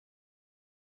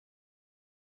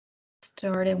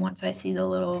started once I see the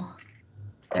little,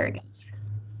 there it goes.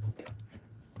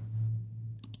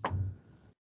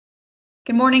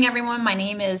 Good morning, everyone. My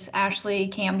name is Ashley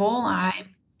Campbell.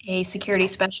 I'm a security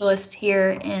specialist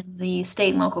here in the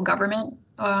state and local government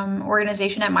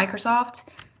organization at Microsoft.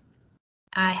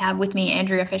 I have with me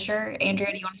Andrea Fisher.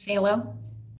 Andrea, do you want to say hello?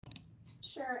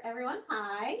 Sure, everyone.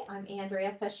 Hi, I'm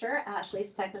Andrea Fisher,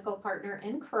 Ashley's technical partner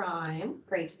in crime.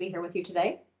 Great to be here with you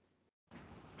today.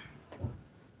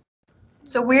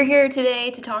 So we're here today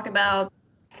to talk about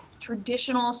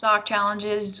traditional SOC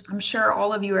challenges. I'm sure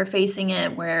all of you are facing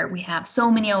it where we have so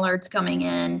many alerts coming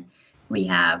in. We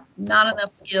have not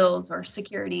enough skills or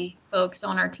security folks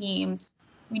on our teams.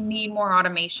 We need more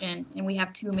automation and we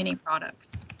have too many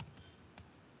products.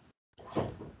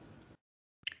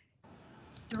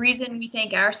 The reason we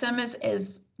think our SIEM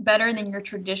is better than your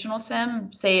traditional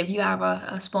SIEM, say if you have a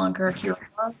Splunk or a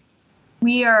QRadar,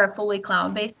 we are a fully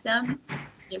cloud-based SIEM.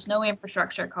 There's no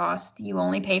infrastructure cost. You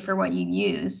only pay for what you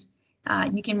use.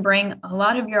 You can bring a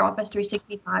lot of your Office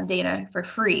 365 data for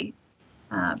free.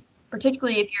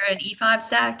 Particularly if you're an E5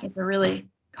 stack, it's a really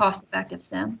cost-effective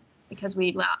SIEM because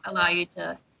we allow you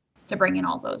to bring in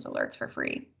all those alerts for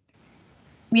free.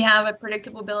 We have a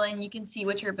predictable billing. You can see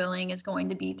what your billing is going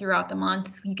to be throughout the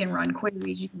month. You can run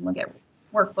queries. You can look at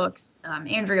workbooks.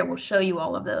 Andrea will show you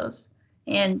all of those.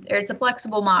 And it's a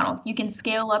flexible model. You can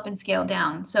scale up and scale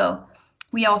down. So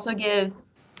we also give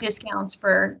discounts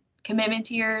for commitment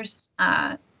tiers.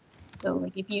 So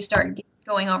like if you start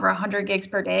going over 100 gigs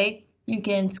per day, you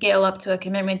can scale up to a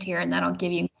commitment tier and that'll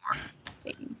give you more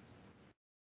savings.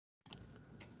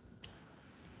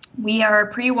 We are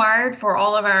pre-wired for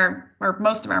all of our, or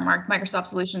most of our Microsoft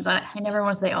solutions. I never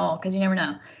want to say all because you never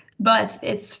know, but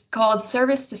it's called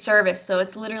service to service. So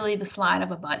it's literally the slide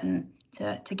of a button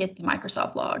to get the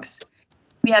Microsoft logs.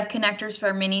 We have connectors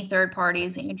for many third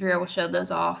parties. Andrea will show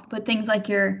those off, but things like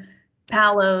your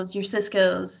Palos, your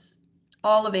Ciscos,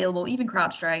 all available, even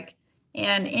CrowdStrike.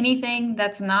 And anything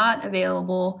that's not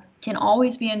available can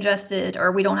always be ingested,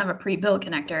 or we don't have a pre-built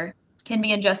connector, can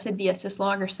be ingested via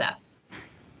syslog or Ceph.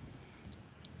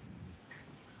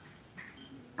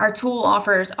 Our tool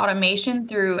offers automation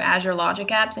through Azure Logic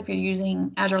apps if you're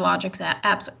using Azure Logic's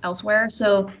apps elsewhere.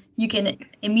 So you can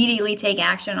immediately take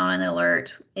action on an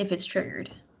alert if it's triggered.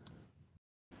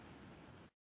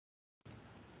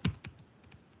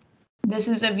 This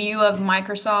is a view of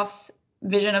Microsoft's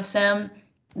vision of SIEM.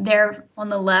 There on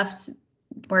the left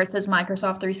where it says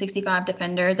Microsoft 365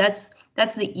 Defender, that's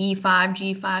the E5,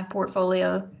 G5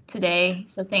 portfolio today.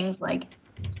 So things like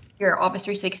your Office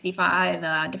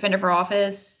 365, Defender for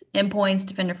Office, endpoints,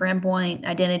 Defender for Endpoint,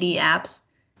 identity, apps.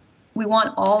 We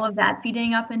want all of that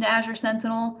feeding up into Azure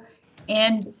Sentinel.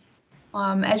 And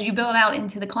as you build out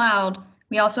into the cloud,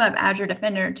 we also have Azure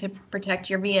Defender to protect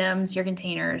your VMs, your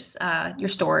containers, your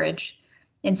storage.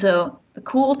 And so the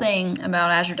cool thing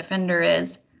about Azure Defender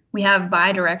is we have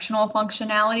bi-directional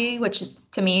functionality, which is,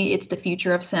 to me, it's the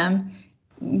future of SIEM.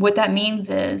 What that means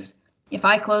is if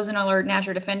I close an alert in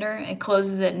Azure Defender, it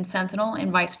closes it in Sentinel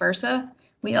and vice versa.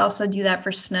 We also do that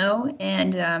for Snow,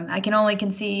 and I can only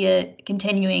see it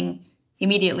continuing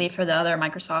immediately for the other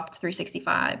Microsoft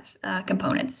 365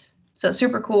 components. So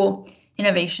super cool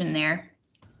innovation there.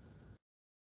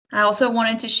 I also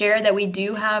wanted to share that we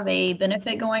do have a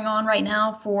benefit going on right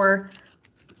now for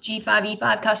G5,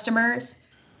 E5 customers.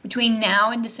 Between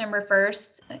now and December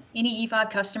 1st, any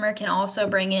E5 customer can also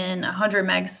bring in 100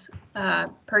 megs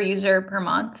per user per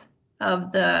month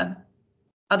of the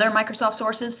other Microsoft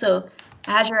sources. So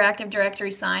Azure Active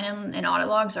Directory sign-in and audit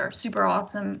logs are super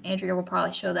awesome. Andrea will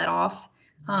probably show that off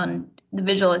on the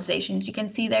visualizations you can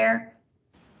see there.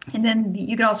 And then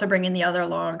you can also bring in the other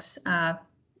logs,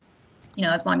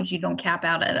 as long as you don't cap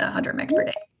out at 100 megs per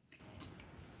day.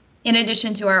 In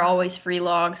addition to our always free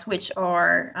logs, which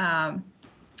are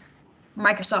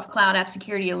Microsoft Cloud App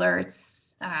Security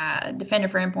alerts, Defender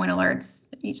for Endpoint alerts,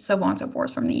 so on and so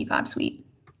forth from the E5 suite.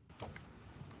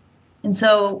 And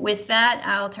so with that,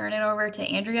 I'll turn it over to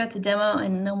Andrea to demo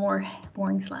and no more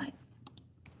boring slides.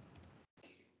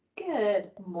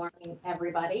 Good morning,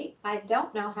 everybody. I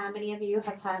don't know how many of you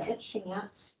have had a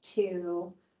chance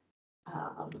to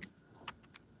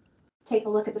take a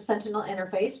look at the Sentinel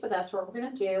interface, but that's what we're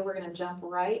going to do. We're going to jump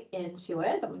right into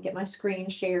it. I'm going to get my screen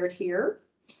shared here.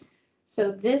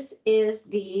 So this is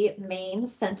the main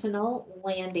Sentinel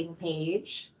landing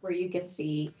page where you can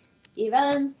see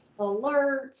events,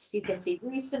 alerts, you can see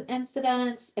recent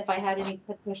incidents, if I had any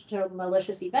potential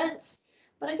malicious events,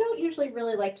 but I don't usually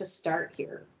really like to start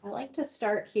here. I like to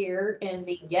start here in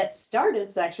the Get Started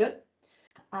section,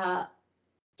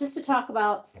 just to talk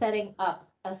about setting up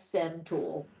a SIEM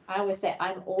tool. I always say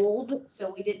I'm old,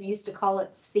 so we didn't used to call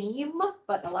it SIEM,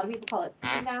 but a lot of people call it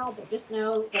SIEM now, but just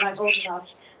know that I'm old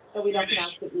enough that we don't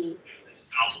pronounce the E.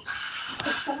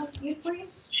 Could someone mute,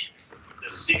 please? The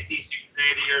 66 day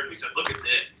of the year, we said, look at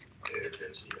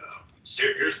this.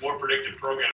 Here's more predictive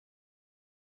programming.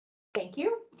 Thank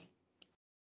you.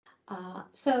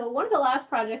 So one of the last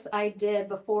projects I did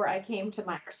before I came to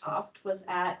Microsoft was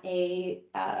at a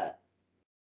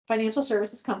financial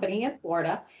services company in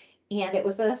Florida, and it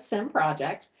was a SIM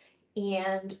project,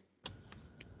 and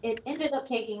it ended up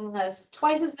taking us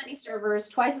twice as many servers,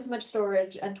 twice as much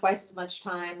storage, and twice as much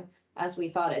time as we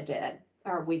thought it did,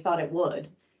 or we thought it would.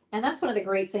 And that's one of the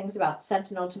great things about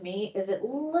Sentinel to me, is it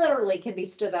literally can be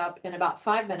stood up in about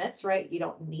 5 minutes, right? You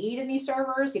don't need any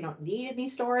servers, you don't need any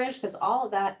storage, because all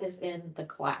of that is in the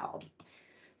cloud.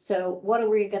 So what are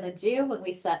we going to do when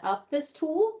we set up this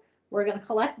tool? We're going to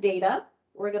collect data,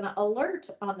 we're going to alert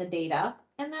on the data,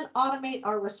 and then automate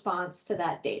our response to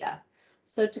that data.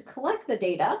 So to collect the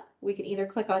data, we can either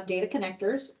click on data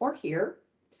connectors or here.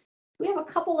 We have a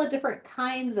couple of different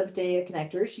kinds of data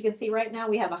connectors. You can see right now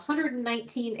we have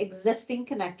 119 existing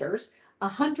connectors,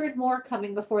 100 more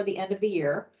coming before the end of the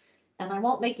year. And I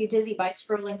won't make you dizzy by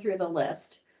scrolling through the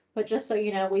list, but just so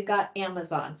you know, we've got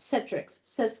Amazon, Citrix,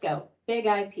 Cisco, Big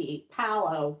IP,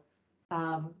 Palo.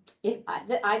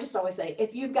 I just always say,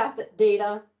 if you've got the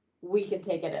data, we can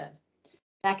take it in.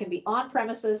 That can be on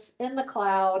premises, in the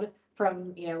cloud,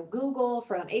 from Google,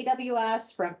 from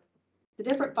AWS, from the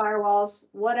different firewalls,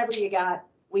 whatever you got,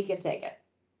 we can take it.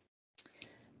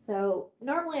 So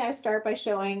normally I start by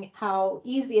showing how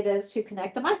easy it is to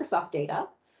connect the Microsoft data.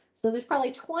 So there's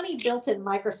probably 20 built-in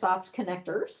Microsoft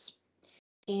connectors.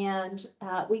 And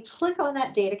we click on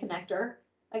that data connector.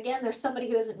 Again, there's somebody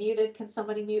who isn't muted. Can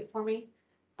somebody mute for me?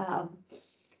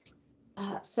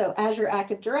 So Azure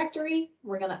Active Directory,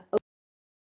 we're going to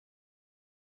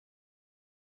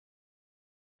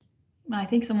I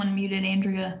think someone muted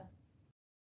Andrea.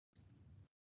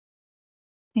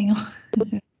 Hang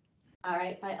on. All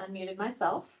right, I unmuted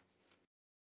myself.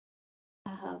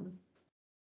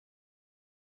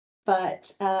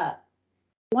 But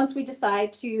once we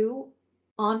decide to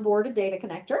onboard a data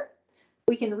connector,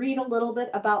 we can read a little bit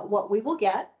about what we will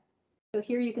get. So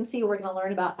here you can see we're going to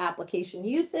learn about application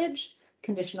usage,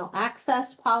 conditional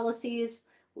access policies,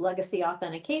 legacy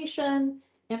authentication,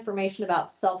 information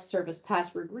about self-service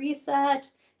password reset,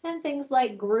 and things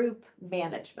like group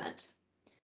management.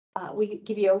 We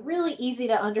give you a really easy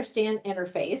to understand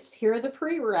interface. Here are the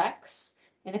prereqs.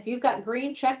 And if you've got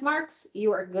green check marks,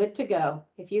 you are good to go.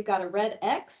 If you've got a red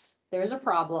X, there's a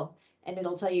problem. And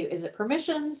it'll tell you, is it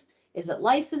permissions? Is it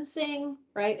licensing?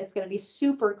 Right? It's going to be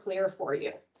super clear for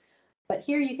you. But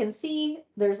here you can see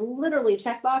there's literally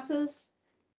check boxes.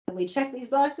 And we check these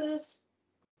boxes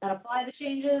and apply the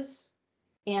changes.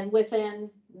 And within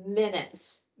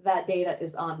minutes, that data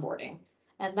is onboarding.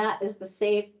 And that is the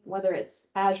same, whether it's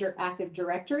Azure Active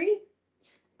Directory,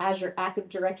 Azure Active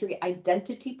Directory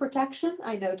Identity Protection.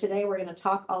 I know today we're going to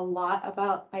talk a lot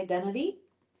about identity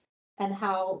and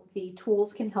how the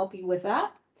tools can help you with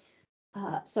that.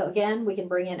 So again, we can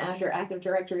bring in Azure Active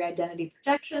Directory Identity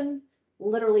Protection,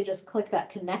 literally just click that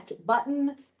connect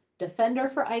button, Defender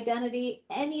for Identity,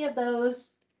 any of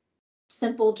those,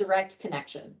 simple direct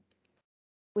connection.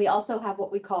 We also have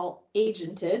what we call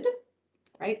agented,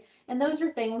 right? And those are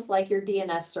things like your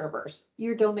DNS servers,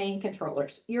 your domain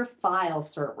controllers, your file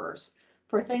servers.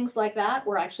 For things like that,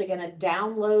 we're actually going to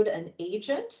download an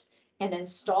agent and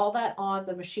install that on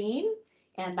the machine,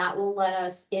 and that will let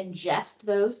us ingest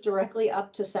those directly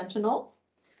up to Sentinel.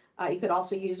 You could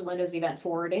also use Windows Event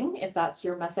Forwarding if that's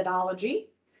your methodology.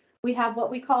 We have what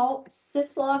we call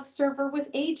syslog server with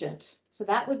agent. So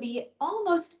that would be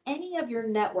almost any of your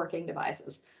networking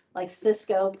devices, like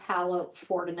Cisco, Palo,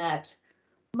 Fortinet.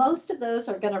 Most of those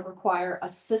are going to require a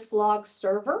syslog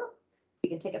server. You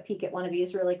can take a peek at one of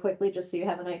these really quickly just so you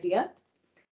have an idea.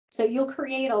 So you'll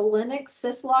create a Linux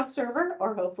syslog server,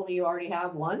 or hopefully you already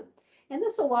have one. And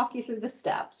this will walk you through the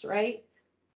steps, right?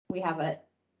 We have it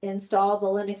install the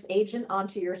Linux agent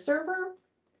onto your server.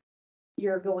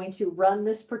 You're going to run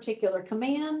this particular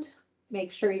command.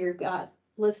 Make sure you've got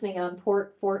listening on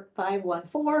port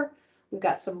 514. We've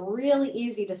got some really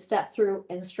easy to step through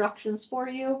instructions for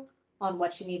you on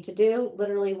what you need to do,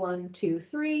 literally 1, 2,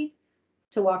 3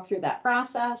 to walk through that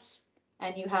process,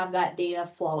 and you have that data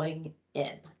flowing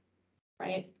in,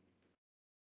 right?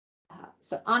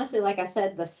 So honestly, like I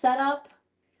said, the setup,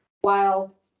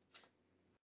 while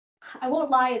I won't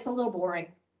lie, it's a little boring,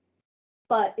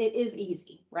 but it is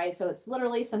easy, right? So it's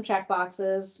literally some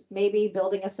checkboxes, maybe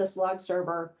building a syslog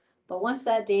server, but once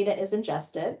that data is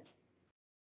ingested,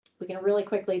 we can really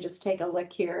quickly just take a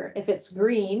look here. If it's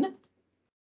green,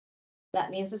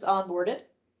 that means it's onboarded.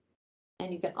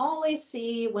 And you can always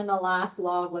see when the last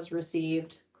log was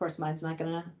received. Of course, mine's not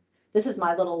gonna, this is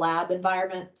my little lab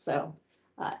environment, so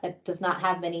it does not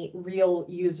have many real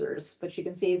users, but you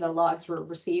can see the logs were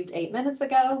received 8 minutes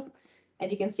ago,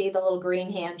 and you can see the little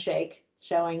green handshake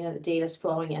showing that the data is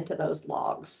flowing into those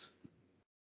logs.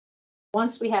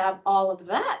 Once we have all of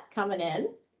that coming in,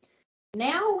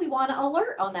 now we want to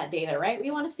alert on that data, right?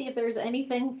 We want to see if there's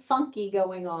anything funky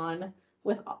going on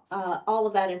with all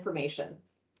of that information.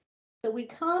 So we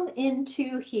come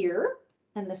into here,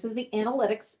 and this is the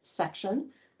analytics section.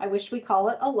 I wish we call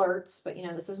it alerts, but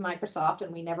this is Microsoft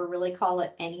and we never really call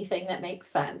it anything that makes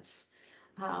sense.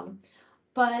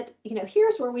 But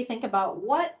here's where we think about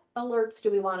what alerts do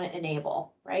we want to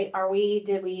enable, right?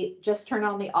 Did we just turn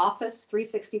on the Office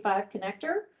 365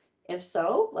 connector? If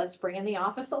so, let's bring in the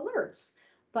Office alerts.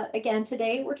 But again,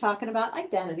 today we're talking about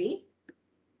identity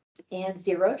and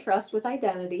zero trust with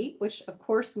identity, which of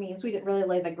course means we didn't really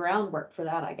lay the groundwork for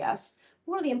that, I guess.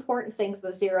 One of the important things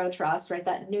with zero trust, right,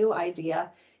 that new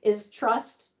idea is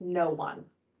trust no one,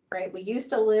 right? We used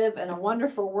to live in a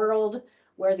wonderful world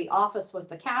where the office was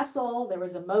the castle, there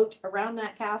was a moat around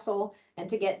that castle, and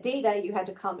to get data, you had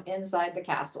to come inside the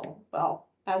castle. Well,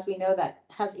 as we know, that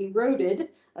has eroded,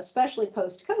 especially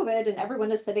post-COVID, and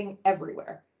everyone is sitting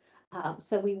everywhere.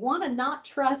 So we want to not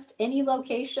trust any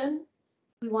location.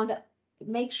 We want to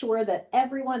make sure that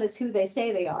everyone is who they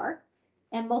say they are,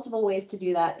 and multiple ways to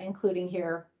do that, including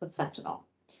here with Sentinel.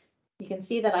 You can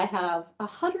see that I have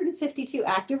 152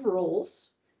 active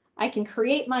rules. I can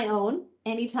create my own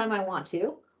anytime I want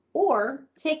to, or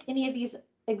take any of these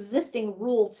existing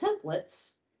rule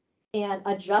templates and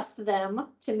adjust them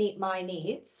to meet my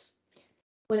needs.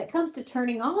 When it comes to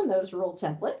turning on those rule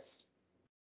templates,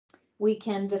 we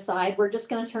can decide we're just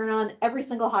going to turn on every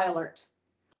single high alert,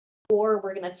 or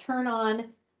we're going to turn on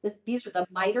this. These are the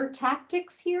MITRE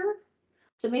tactics here.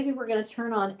 So maybe we're going to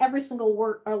turn on every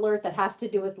single alert that has to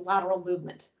do with lateral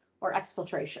movement or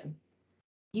exfiltration.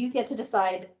 You get to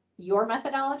decide your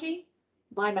methodology,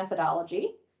 my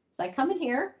methodology. So I come in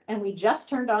here and we just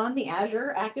turned on the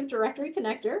Azure Active Directory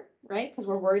connector, right? Because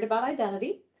we're worried about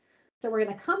identity. So we're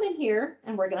going to come in here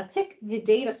and we're going to pick the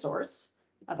data source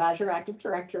of Azure Active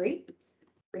Directory.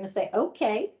 We're going to say,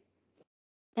 okay.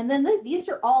 And then these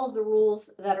are all of the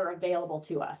rules that are available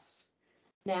to us.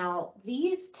 Now,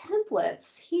 these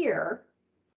templates here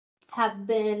have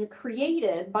been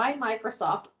created by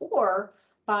Microsoft or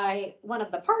by one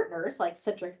of the partners like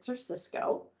Citrix or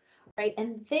Cisco, right?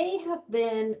 And they have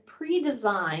been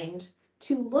pre-designed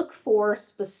to look for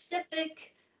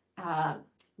specific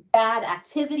bad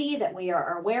activity that we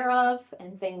are aware of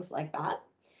and things like that.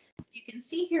 You can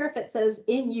see here if it says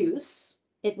in use,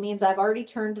 it means I've already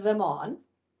turned them on.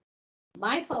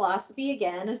 My philosophy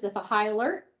again is if a high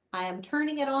alert, I am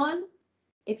turning it on.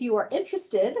 If you are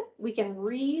interested, we can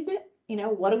read,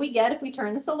 what do we get if we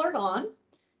turn this alert on?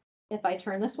 If I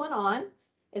turn this one on,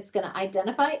 it's going to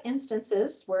identify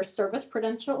instances where service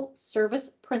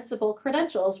principal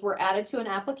credentials were added to an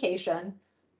application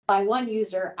by one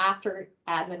user after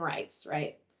admin rights,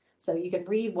 right? So you can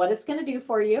read what it's going to do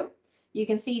for you. You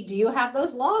can see, do you have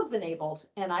those logs enabled?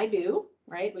 And I do,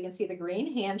 right? We can see the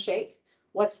green handshake.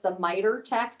 What's the MITRE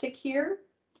tactic here?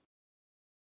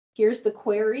 Here's the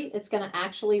query it's going to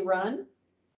actually run,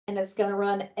 and it's going to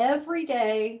run every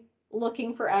day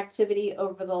looking for activity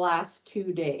over the last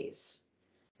 2 days.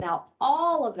 Now,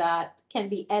 all of that can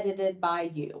be edited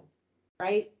by you,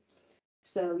 right?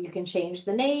 So you can change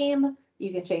the name,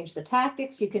 you can change the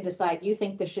tactics, you can decide you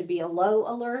think this should be a low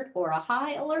alert or a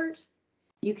high alert.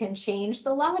 You can change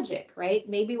the logic, right?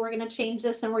 Maybe we're going to change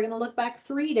this and we're going to look back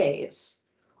 3 days,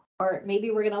 or maybe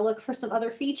we're going to look for some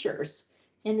other features.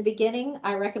 In the beginning,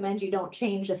 I recommend you don't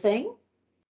change a thing,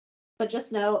 but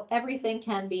just know everything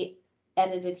can be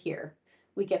edited here.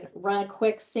 We can run a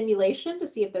quick simulation to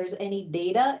see if there's any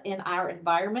data in our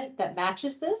environment that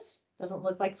matches this. Doesn't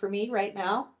look like for me right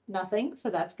now, nothing, so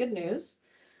that's good news.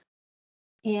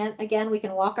 And again, we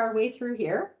can walk our way through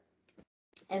here.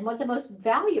 And one of the most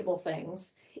valuable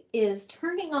things is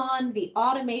turning on the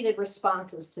automated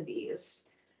responses to these.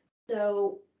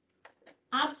 So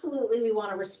absolutely, we want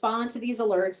to respond to these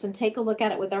alerts and take a look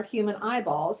at it with our human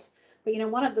eyeballs. But,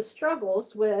 one of the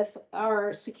struggles with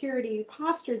our security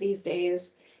posture these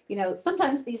days,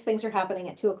 sometimes these things are happening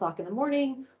at 2 o'clock in the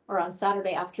morning or on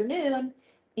Saturday afternoon.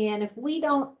 And if we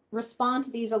don't respond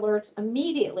to these alerts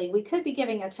immediately, we could be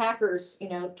giving attackers,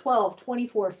 12,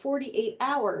 24, 48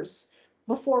 hours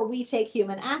before we take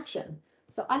human action.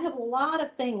 So I have a lot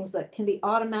of things that can be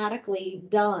automatically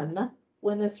done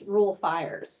when this rule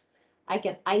fires. I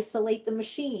can isolate the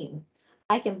machine.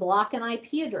 I can block an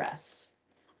IP address.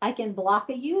 I can block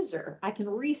a user. I can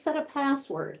reset a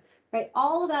password, right?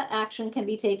 All of that action can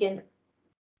be taken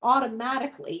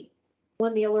automatically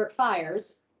when the alert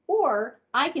fires, or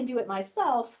I can do it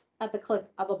myself at the click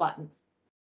of a button.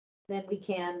 Then we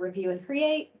can review and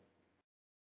create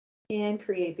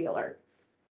the alert.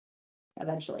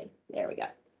 Eventually, there we go.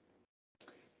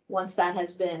 Once that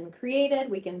has been created,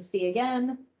 we can see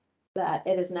again that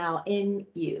it is now in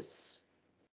use.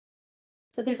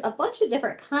 So there's a bunch of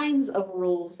different kinds of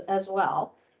rules as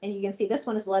well. And you can see this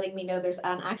one is letting me know there's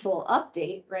an actual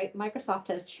update, right? Microsoft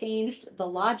has changed the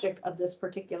logic of this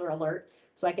particular alert.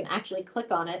 So I can actually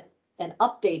click on it and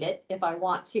update it if I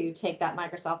want to take that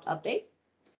Microsoft update.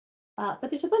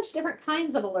 But there's a bunch of different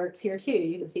kinds of alerts here too.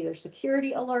 You can see there's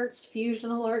security alerts,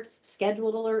 fusion alerts,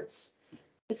 scheduled alerts.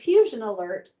 The fusion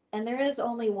alert, and there is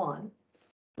only one,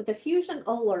 but the fusion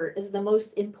alert is the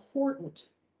most important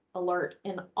alert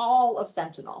in all of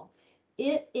Sentinel.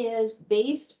 It is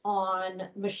based on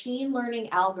machine learning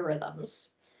algorithms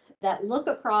that look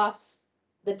across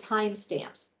the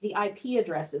timestamps, the IP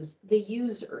addresses, the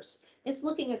users. It's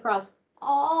looking across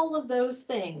all of those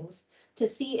things to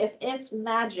see if its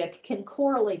magic can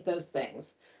correlate those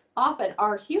things. Often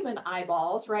our human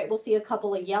eyeballs, right, we'll see a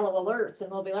couple of yellow alerts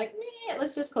and we'll be like, meh,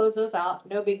 let's just close those out,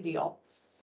 no big deal.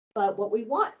 But what we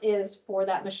want is for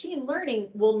that machine learning,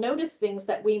 we'll notice things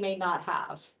that we may not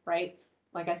have, right?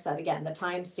 Like I said, again, the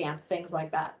timestamp, things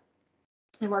like that.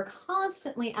 And we're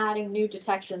constantly adding new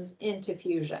detections into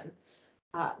Fusion.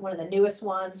 One of the newest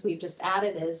ones we've just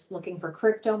added is looking for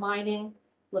crypto mining,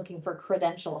 looking for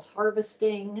credential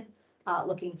harvesting,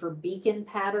 looking for beacon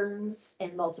patterns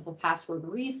and multiple password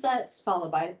resets,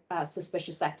 followed by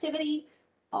suspicious activity.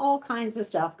 All kinds of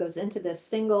stuff goes into this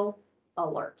single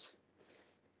alert.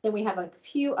 Then we have a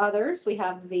few others. We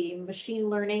have the machine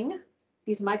learning.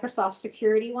 These Microsoft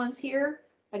security ones here,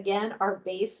 again, are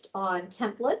based on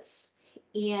templates.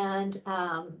 And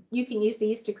you can use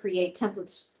these to create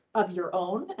templates of your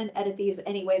own and edit these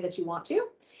any way that you want to.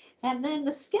 And then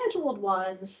the scheduled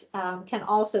ones can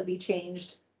also be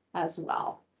changed as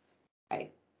well,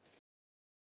 right?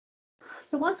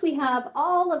 So once we have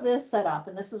all of this set up,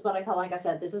 and this is what I call, like I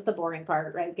said, this is the boring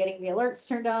part, right? Getting the alerts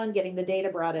turned on, getting the data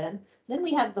brought in. Then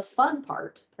we have the fun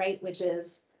part, right? Which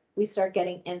is we start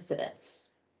getting incidents.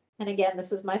 And again,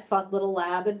 this is my fun little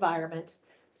lab environment.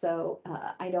 So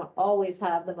I don't always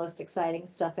have the most exciting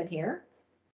stuff in here.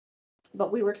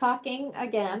 But we were talking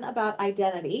again about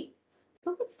identity.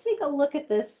 So let's take a look at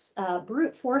this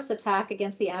brute force attack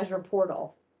against the Azure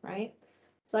portal, right?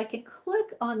 So I can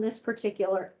click on this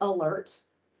particular alert.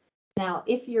 Now,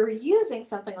 if you're using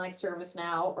something like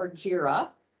ServiceNow or Jira,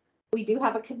 we do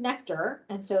have a connector,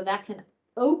 and so that can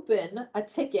open a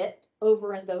ticket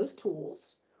over in those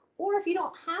tools. Or if you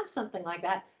don't have something like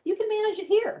that, you can manage it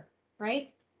here,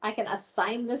 right? I can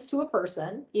assign this to a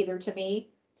person, either to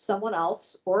me, someone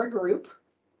else, or a group.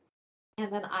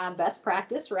 And then best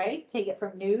practice, right? Take it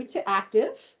from new to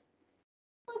active.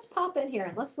 Let's pop in here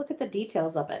and let's look at the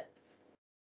details of it.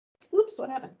 Oops, what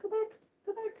happened? Go back,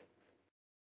 go back.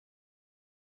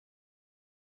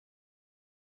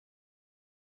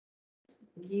 Let's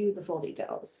view the full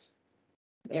details.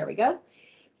 There we go.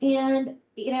 And,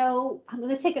 you know, I'm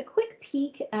going to take a quick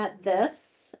peek at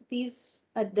this, these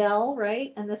Adele,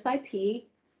 right? And this IP.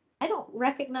 I don't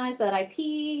recognize that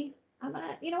IP. I'm going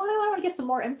to, you know what, I want to get some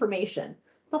more information.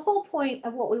 The whole point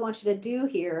of what we want you to do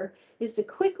here is to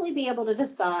quickly be able to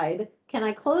decide, can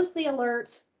I close the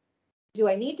alert? Do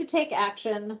I need to take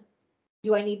action?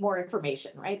 Do I need more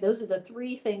information, right? Those are the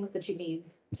three things that you need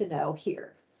to know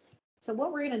here. So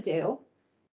what we're going to do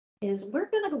is we're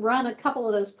going to run a couple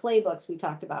of those playbooks we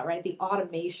talked about, right? The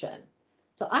automation.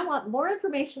 So I want more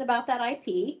information about that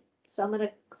IP. So I'm going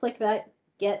to click that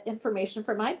get information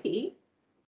from IP.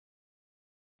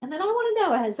 And then I want to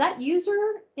know, has that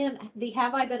user in the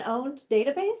Have I Been Owned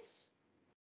database?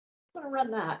 I'm going to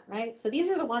run that, right? So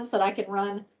these are the ones that I can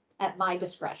run at my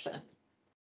discretion.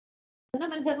 Then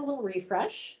I'm going to hit a little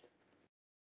refresh.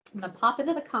 I'm going to pop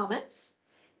into the comments,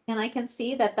 and I can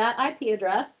see that that IP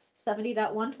address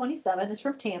 70.127 is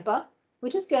from Tampa,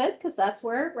 which is good because that's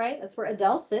where, right? That's where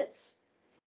Adele sits.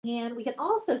 And we can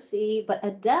also see, but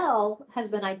Adele has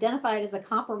been identified as a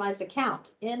compromised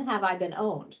account in Have I Been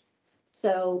Owned?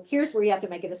 So here's where you have to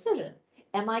make a decision.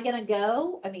 Am I going to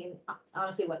go? I mean,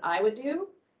 honestly, what I would do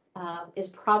is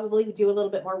probably do a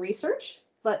little bit more research,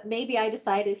 but maybe I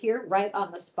decided here right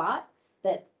on the spot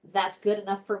that that's good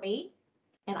enough for me.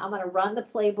 And I'm going to run the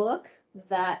playbook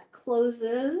that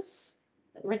closes.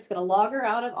 It's going to log her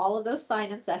out of all of those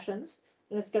sign-in sessions,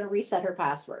 and it's going to reset her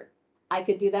password. I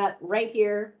could do that right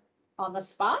here on the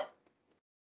spot.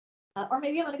 Or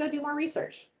maybe I'm going to go do more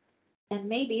research. And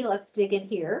maybe let's dig in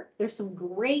here. There's some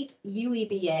great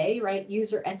UEBA, right?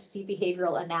 User Entity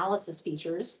Behavioral Analysis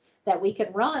features that we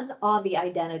can run on the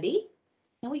identity.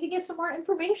 And we can get some more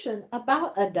information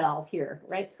about Adele here,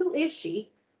 right? Who is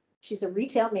she? She's a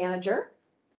retail manager.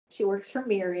 She works for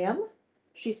Miriam.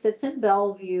 She sits in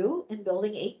Bellevue in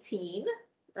building 18,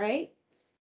 right?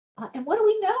 And what do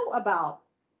we know about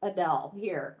Adele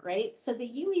here, right? So the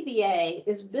UEBA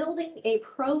is building a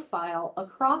profile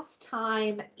across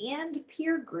time and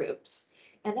peer groups,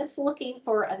 and it's looking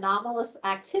for anomalous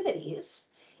activities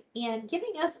and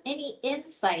giving us any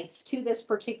insights to this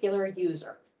particular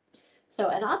user. So,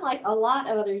 and unlike a lot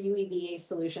of other UEBA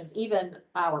solutions, even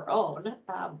our own,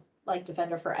 like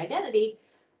Defender for Identity,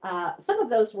 some of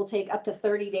those will take up to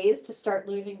 30 days to start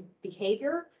learning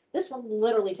behavior. This one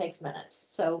literally takes minutes.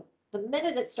 So the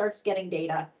minute it starts getting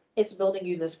data, it's building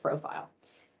you this profile.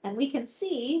 And we can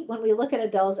see when we look at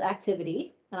Adele's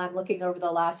activity, and I'm looking over the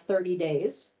last 30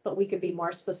 days, but we could be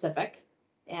more specific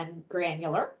and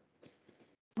granular.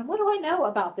 And what do I know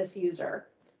about this user?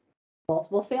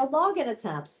 Multiple failed login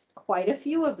attempts, quite a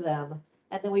few of them.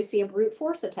 And then we see a brute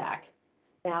force attack.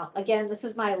 Now, again, this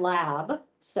is my lab,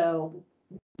 so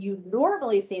you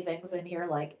normally see things in here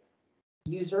like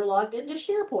user logged into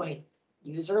SharePoint,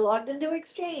 user logged into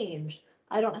Exchange.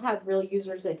 I don't have real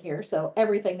users in here, so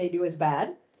everything they do is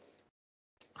bad.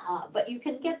 But you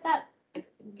can get that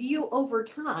view over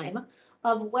time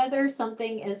of whether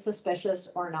something is suspicious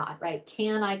or not, right?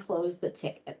 Can I close the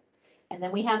ticket? And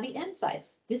then we have the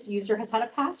insights. This user has had a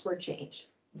password change.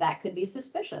 That could be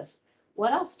suspicious.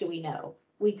 What else do we know?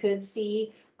 We could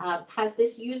see, has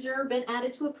this user been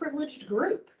added to a privileged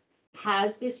group?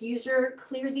 Has this user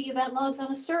cleared the event logs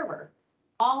on a server?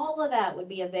 All of that would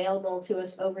be available to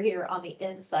us over here on the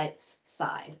insights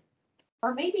side.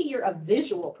 Or maybe you're a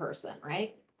visual person,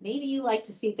 right? Maybe you like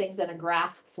to see things in a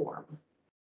graph form,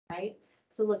 right?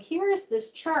 So look, here's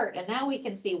this chart, and now we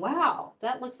can see, wow,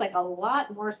 that looks like a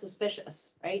lot more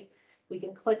suspicious, right? We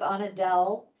can click on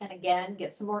Adele and again,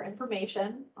 get some more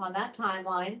information on that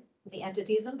timeline, the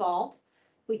entities involved.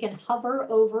 We can hover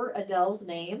over Adele's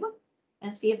name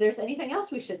and see if there's anything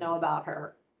else we should know about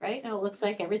her, right? Now it looks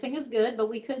like everything is good, but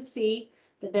we could see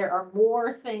that there are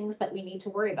more things that we need to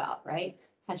worry about, right?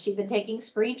 Had she been taking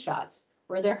screenshots?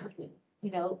 Were there,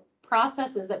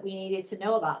 processes that we needed to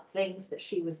know about, things that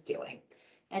she was doing?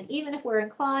 And even if we're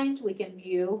inclined, we can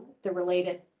view the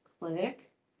related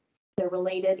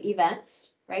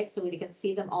events, right? So we can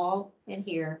see them all in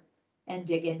here and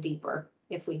dig in deeper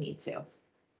if we need to.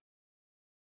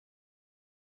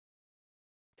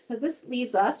 So this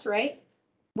leads us, right?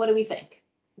 What do we think?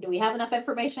 Do we have enough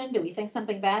information? Do we think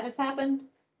something bad has happened?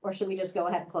 Or should we just go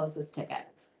ahead and close this ticket?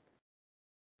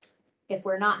 If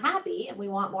we're not happy and we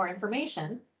want more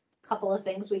information, a couple of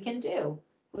things we can do.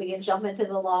 We can jump into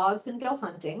the logs and go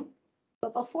hunting.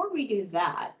 But before we do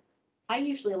that, I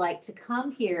usually like to come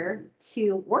here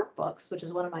to workbooks, which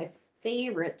is one of my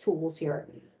favorite tools here.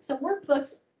 So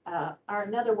workbooks are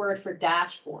another word for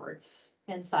dashboards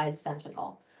inside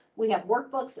Sentinel. We have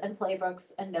workbooks and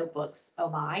playbooks and notebooks, oh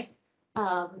my.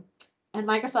 And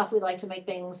Microsoft, we like to make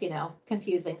things,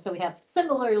 confusing. So we have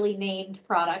similarly named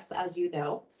products, as you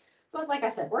know. But like I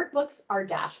said, workbooks are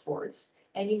dashboards.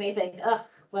 And you may think, ugh,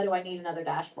 what do I need another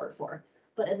dashboard for?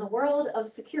 But in the world of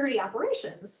security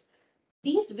operations,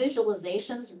 these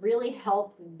visualizations really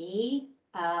help me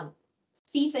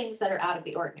see things that are out of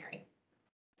the ordinary.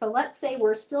 So let's say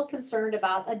we're still concerned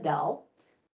about Adele.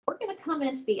 We're going to come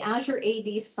into the Azure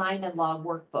AD Sign and Log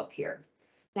workbook here.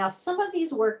 Now, some of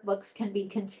these workbooks can be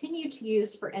continued to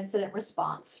use for incident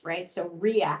response, right? So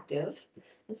reactive.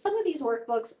 And some of these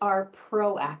workbooks are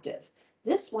proactive.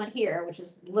 This one here, which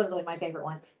is literally my favorite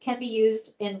one, can be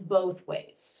used in both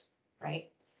ways, right?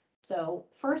 So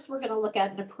first we're going to look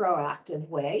at in a proactive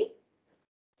way.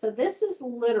 So this is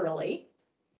literally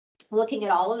looking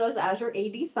at all of those Azure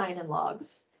AD sign-in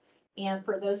logs. And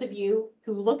for those of you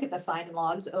who look at the sign-in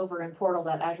logs over in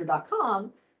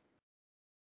portal.azure.com,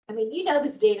 I mean,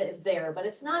 this data is there, but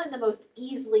it's not in the most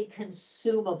easily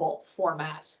consumable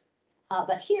format.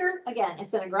 But here, again,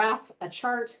 it's in a graph, a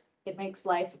chart. It makes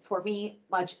life, for me,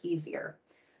 much easier.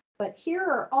 But here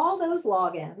are all those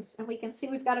logins, and we can see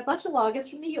we've got a bunch of logins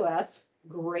from the US.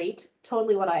 Great,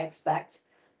 totally what I expect.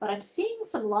 But I'm seeing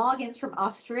some logins from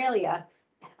Australia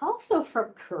and also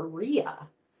from Korea.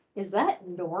 Is that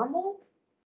normal?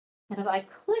 And if I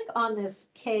click on this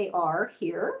KR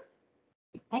here,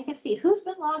 I can see who's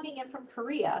been logging in from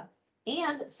Korea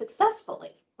and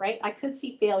successfully, right? I could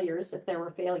see failures if there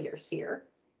were failures here.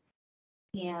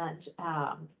 And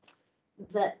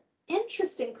the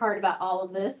interesting part about all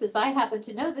of this is I happen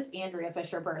to know this Andrea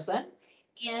Fisher person,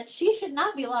 and she should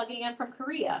not be logging in from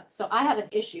Korea. So I have an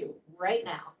issue right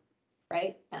now,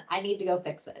 right? And I need to go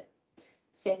fix it.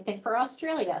 Same thing for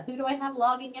Australia. Who do I have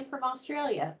logging in from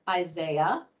Australia?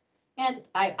 Isaiah. And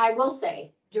I will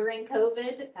say, during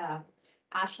COVID,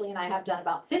 Ashley and I have done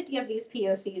about 50 of these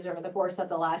POCs over the course of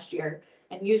the last year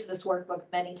and used this workbook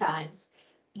many times.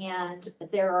 And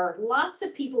there are lots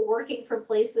of people working from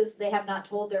places they have not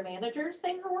told their managers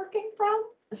they were working from.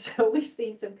 So we've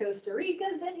seen some Costa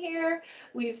Ricas in here.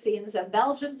 We've seen some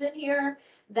Belgiums in here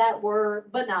that were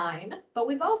benign, but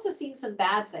we've also seen some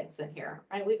bad things in here,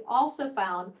 right? We've also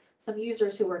found some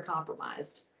users who were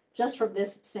compromised just from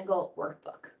this single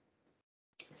workbook,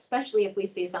 especially if we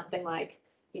see something like,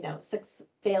 you know,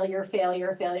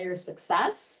 failure,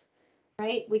 success,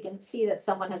 right? We can see that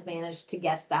someone has managed to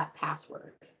guess that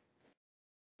password.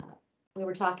 We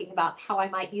were talking about how I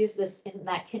might use this in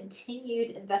that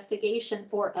continued investigation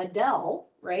for Adele,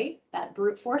 right? That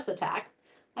brute force attack.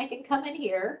 I can come in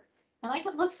here and I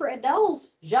can look for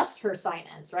Adele's, just her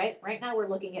sign-ins, right? Right now we're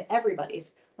looking at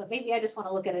everybody's, but maybe I just want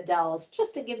to look at Adele's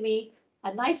just to give me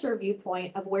a nicer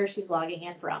viewpoint of where she's logging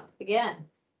in from. Again,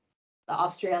 the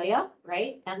Australia,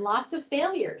 right? And lots of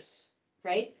failures,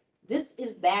 right? This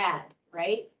is bad,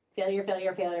 right?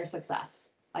 Failure, success,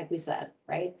 like we said,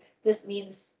 right? This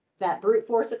means that brute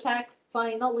force attack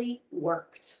finally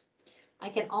worked. I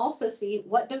can also see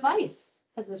what device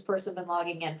has this person been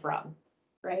logging in from,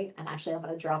 right? And actually, I'm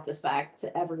going to drop this back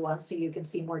to everyone so you can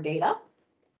see more data.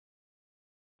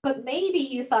 But maybe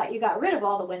you thought you got rid of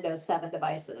all the Windows 7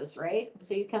 devices, right?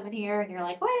 So you come in here and you're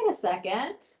like, wait a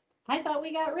second. I thought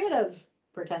we got rid of,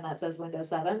 pretend that says Windows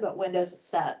 7, but Windows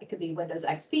set. It could be Windows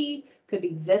XP, could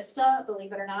be Vista,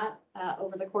 believe it or not.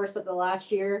 Over the course of the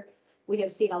last year, we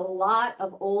have seen a lot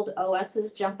of old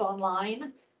OSs jump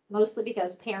online, mostly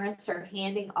because parents are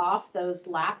handing off those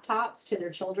laptops to their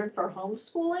children for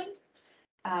homeschooling.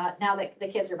 Now that the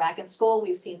kids are back in school,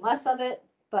 we've seen less of it,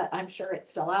 but I'm sure it's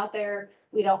still out there.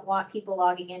 We don't want people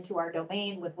logging into our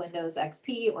domain with Windows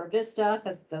XP or Vista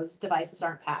because those devices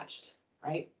aren't patched,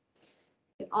 right?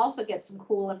 You can also get some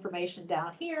cool information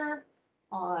down here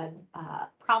on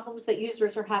problems that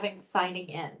users are having signing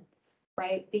in,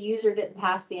 right? The user didn't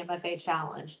pass the MFA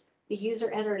challenge. The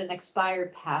user entered an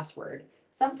expired password.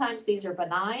 Sometimes these are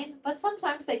benign, but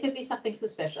sometimes they could be something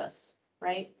suspicious,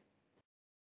 right?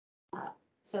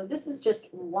 So this is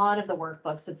just one of the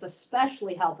workbooks that's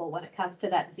especially helpful when it comes to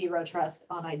that zero trust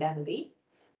on identity.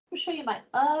 I'll show you my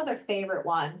other favorite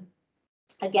one.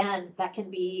 Again, that can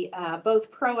be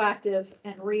both proactive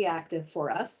and reactive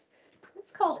for us.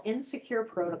 It's called Insecure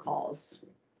Protocols.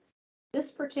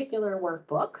 This particular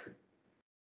workbook,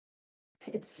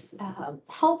 it's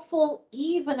helpful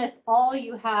even if all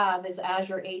you have is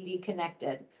Azure AD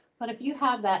connected. But if you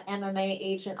have that MMA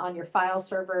agent on your file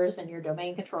servers and your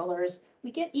domain controllers, we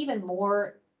get even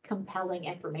more compelling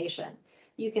information.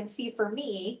 You can see for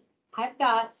me, I've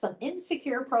got some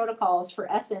insecure protocols for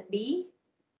SMB,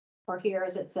 or here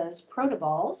as it says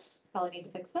protocols, probably need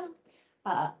to fix them.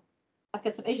 I've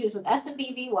got some issues with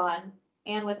SMB v1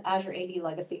 and with Azure AD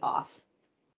Legacy Auth.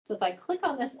 So if I click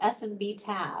on this SMB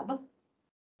tab,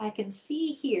 I can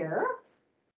see here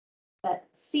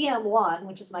that CM1,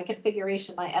 which is my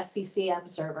configuration, my SCCM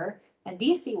server, and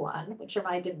DC1, which are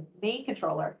my domain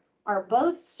controller, are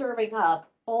both serving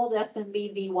up old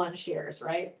SMB v1 shares,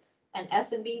 right? And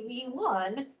SMB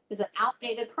v1 is an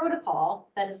outdated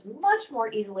protocol that is much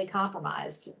more easily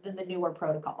compromised than the newer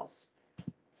protocols.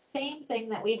 Same thing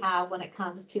that we have when it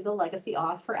comes to the legacy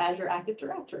auth for Azure Active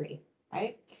Directory,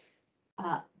 right?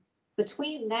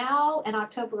 Between now and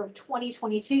October of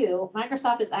 2022,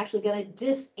 Microsoft is actually going to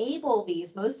disable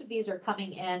these. Most of these are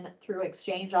coming in through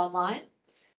Exchange Online.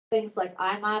 Things like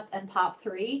IMAP and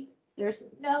POP3. There's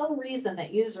no reason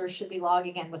that users should be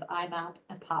logging in with IMAP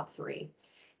and POP3.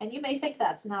 And you may think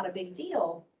that's not a big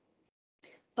deal,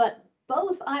 but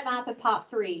both IMAP and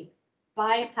POP3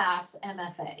 bypass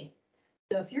MFA.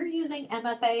 So if you're using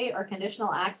MFA or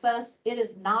conditional access, it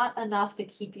is not enough to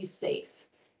keep you safe.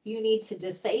 You need to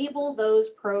disable those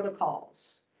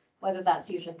protocols, whether that's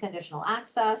using conditional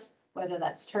access, whether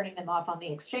that's turning them off on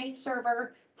the Exchange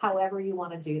server, however you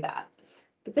want to do that.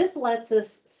 But this lets us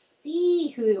see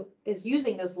who is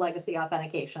using those legacy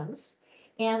authentications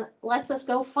and lets us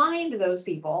go find those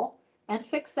people and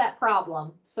fix that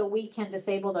problem so we can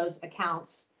disable those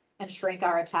accounts and shrink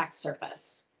our attack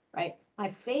surface, right? My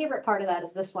favorite part of that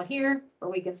is this one here, where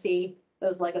we can see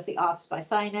those legacy auths by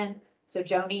sign-in. So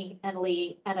Joni and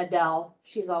Lee and Adele,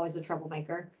 she's always a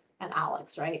troublemaker, and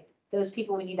Alex, right? Those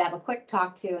people we need to have a quick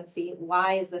talk to and see,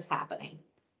 why is this happening?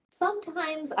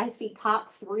 Sometimes I see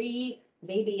POP3,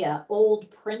 maybe an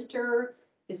old printer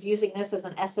is using this as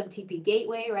an SMTP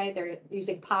gateway, right? They're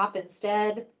using POP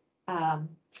instead.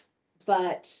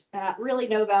 But really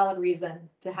no valid reason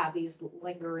to have these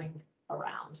lingering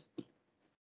around.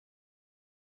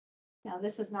 Now,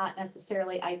 this is not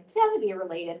necessarily identity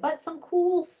related, but some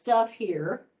cool stuff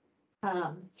here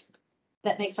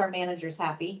that makes our managers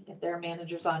happy. If there are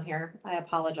managers on here, I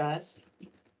apologize.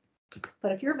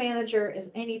 But if your manager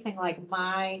is anything like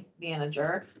my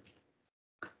manager,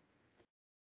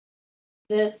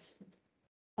 this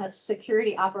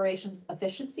security operations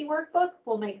efficiency workbook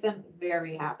will make them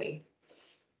very happy.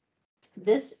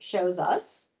 This shows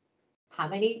us how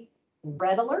many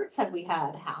red alerts have we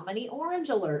had? How many orange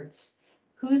alerts?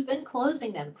 Who's been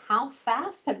closing them? How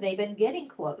fast have they been getting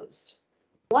closed?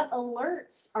 What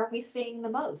alerts are we seeing the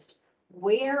most?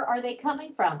 Where are they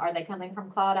coming from? Are they coming from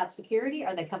Cloud App Security?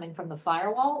 Are they coming from the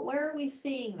firewall? Where are we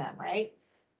seeing them, right?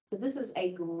 So this is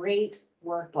a great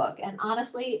workbook. And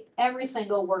honestly, every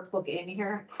single workbook in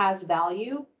here has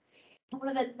value. And one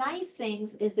of the nice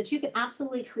things is that you can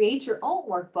absolutely create your own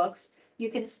workbooks. You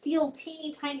can steal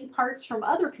teeny tiny parts from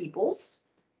other people's,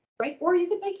 right? Or you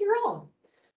can make your own.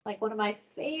 Like one of my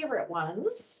favorite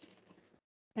ones.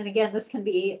 And again, this can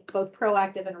be both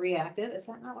proactive and reactive. Is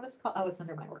that not what it's called? Oh, it's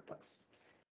under my workbooks.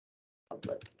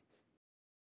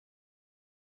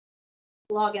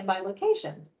 Login by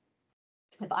location.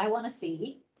 If I want to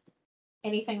see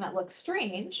anything that looks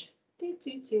strange,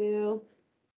 all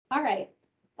right.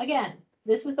 Again,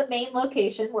 this is the main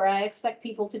location where I expect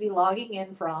people to be logging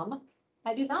in from.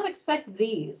 I do not expect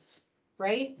these,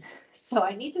 right? So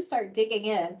I need to start digging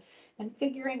in and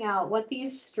figuring out what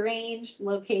these strange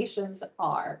locations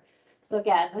are. So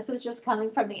again, this is just coming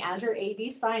from the Azure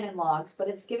AD sign-in logs, but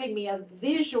it's giving me a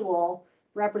visual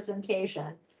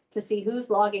representation to see who's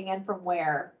logging in from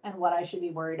where and what I should be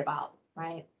worried about,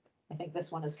 right? I think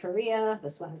this one is Korea,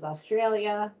 this one is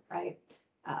Australia, right?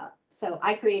 So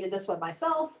I created this one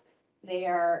myself.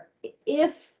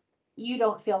 If you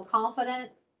don't feel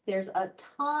confident, there's a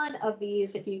ton of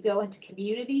these. If you go into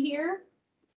community here,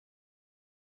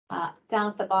 down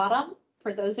at the bottom,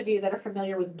 for those of you that are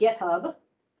familiar with GitHub,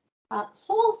 a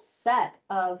whole set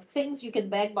of things you can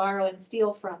beg, borrow, and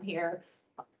steal from here.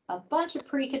 A bunch of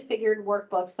pre-configured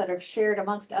workbooks that are shared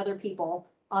amongst other people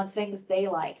on things they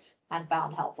liked and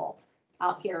found helpful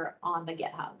out here on the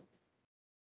GitHub.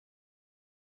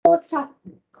 Well, let's talk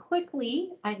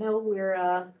quickly. I know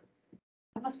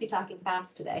I must be talking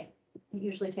fast today. It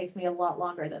usually takes me a lot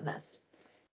longer than this.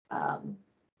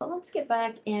 But let's get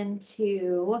back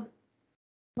into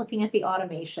looking at the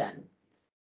automation.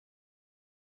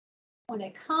 When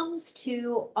it comes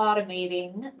to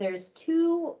automating, there's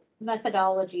two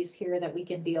methodologies here that we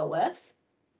can deal with.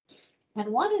 And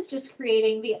one is just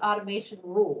creating the automation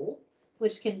rule,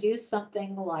 which can do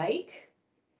something like,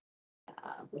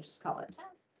 we'll just call it test.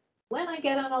 When I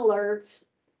get an alert,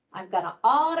 I'm going to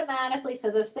automatically, so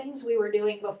those things we were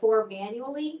doing before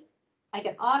manually, I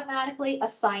can automatically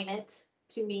assign it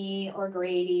to me or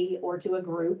Grady or to a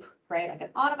group, right? I can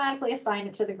automatically assign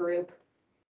it to the group.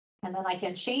 And then I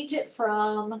can change it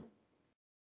from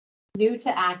new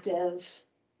to active,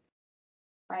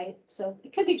 right? So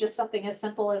it could be just something as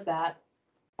simple as that.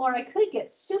 Or I could get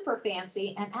super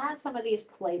fancy and add some of these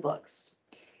playbooks.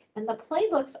 And the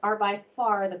playbooks are by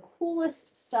far the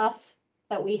coolest stuff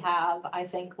that we have, I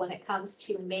think, when it comes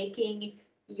to making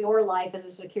your life as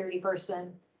a security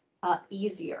person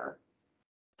easier.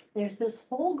 There's this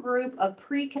whole group of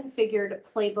pre-configured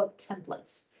playbook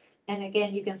templates. And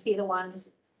again, you can see the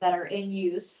ones that are in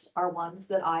use are ones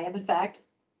that I am in fact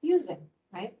using,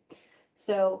 right?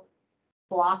 So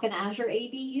block an Azure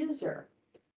AD user,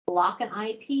 block an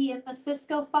IP in the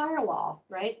Cisco firewall,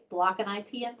 right? Block an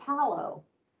IP in Palo,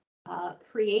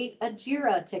 create a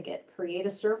Jira ticket, create a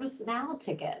ServiceNow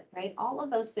ticket, right? All of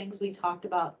those things we talked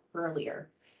about earlier.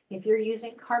 If you're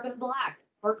using Carbon Black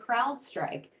or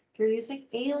CrowdStrike, if you're using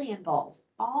Alien Vault,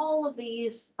 all of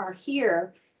these are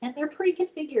here and they're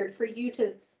pre-configured for you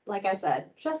to, like I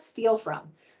said, just steal from.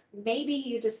 Maybe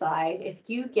you decide if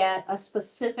you get a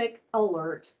specific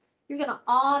alert, you're going to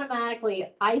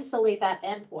automatically isolate that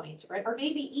endpoint, right? Or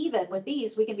maybe even with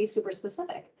these, we can be super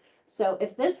specific. So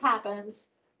if this happens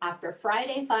after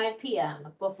Friday, 5 p.m.,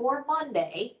 before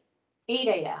Monday, 8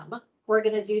 a.m., we're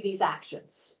going to do these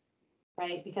actions,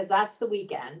 right? Because that's the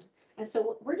weekend. And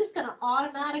so we're just going to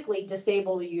automatically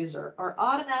disable the user or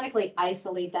automatically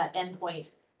isolate that endpoint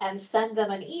and send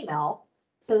them an email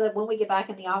so that when we get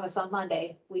back in the office on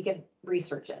Monday, we can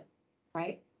research it,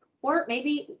 right? Or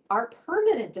maybe our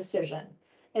permanent decision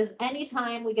is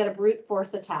anytime we get a brute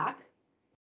force attack,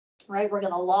 right? We're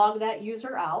going to log that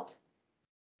user out,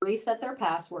 reset their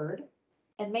password,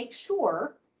 and make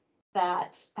sure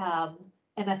that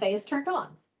MFA is turned on.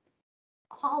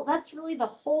 That's really the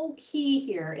whole key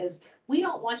here is we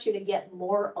don't want you to get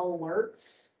more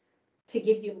alerts to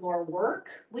give you more work.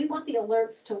 We want the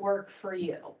alerts to work for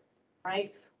you,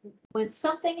 right? When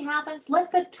something happens,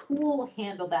 let the tool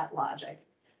handle that logic.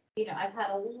 You know, I've had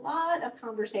a lot of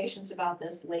conversations about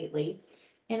this lately,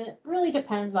 and it really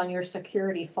depends on your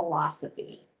security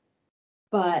philosophy.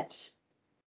 But,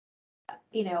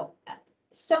 you know,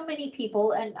 so many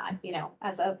people, and you know,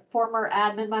 as a former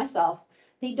admin myself,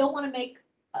 they don't want to make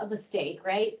a mistake,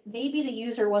 right? Maybe the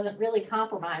user wasn't really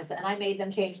compromised and I made them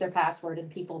change their password and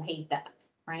people hate that,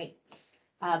 right?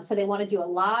 So they want to do a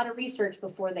lot of research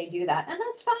before they do that. And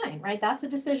that's fine, right? That's a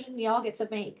decision you all get to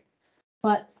make.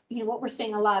 But you know, what we're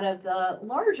seeing a lot of the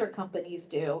larger companies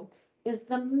do is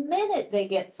the minute they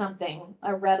get something,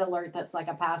 a red alert that's like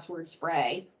a password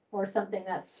spray or something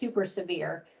that's super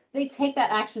severe, they take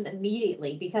that action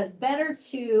immediately because better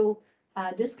to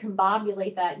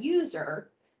discombobulate that user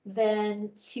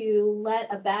than to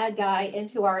let a bad guy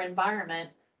into our environment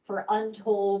for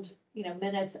untold, you know,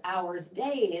 minutes, hours,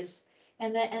 days,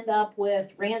 and then end up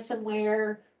with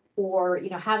ransomware or,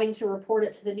 you know, having to report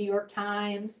it to the New York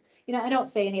Times. You know, I don't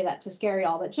say any of that to scare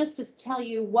y'all, but just to tell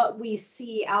you what we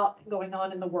see out going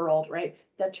on in the world, right?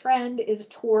 The trend is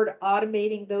toward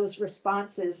automating those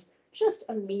responses just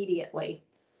immediately.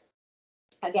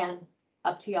 Again,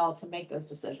 up to y'all to make those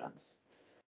decisions.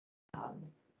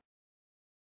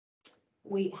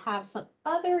 We have some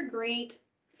other great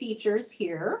features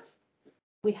here.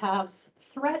 We have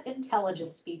threat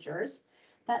intelligence features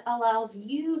that allows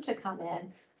you to come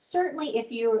in. Certainly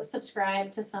if you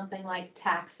subscribe to something like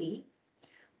Taxi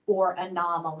or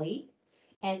Anomaly,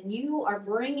 and you are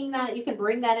bringing that, you can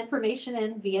bring that information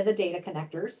in via the data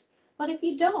connectors. But if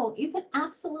you don't, you can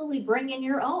absolutely bring in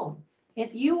your own.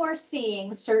 If you are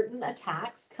seeing certain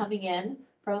attacks coming in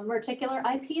from a particular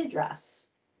IP address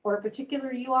or a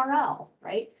particular URL,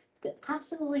 right? You can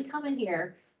absolutely come in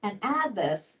here and add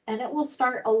this, and it will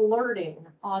start alerting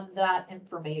on that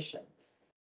information.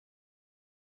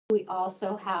 We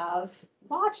also have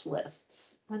watch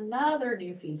lists, another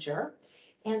new feature.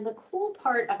 And the cool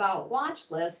part about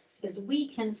watch lists is we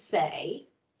can say,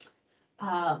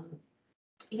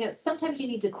 you know, sometimes you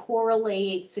need to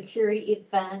correlate security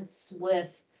events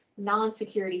with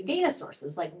non-security data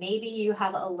sources. Like maybe you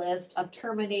have a list of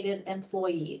terminated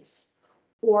employees,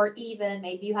 or even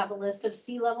maybe you have a list of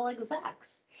C-level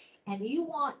execs, and you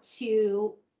want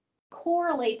to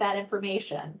correlate that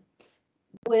information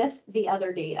with the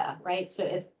other data, right?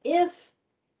 So if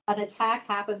an attack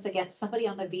happens against somebody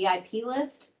on the VIP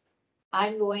list,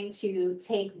 I'm going to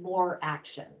take more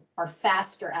action or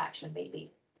faster action,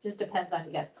 maybe. Just depends on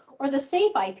you guys. Or the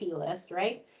safe IP list,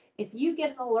 right? If you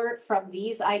get an alert from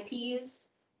these IPs,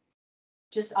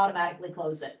 just automatically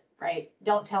close it, right?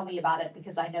 Don't tell me about it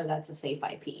because I know that's a safe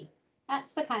IP.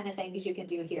 That's the kind of things you can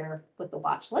do here with the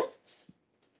watch lists.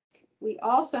 We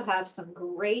also have some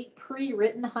great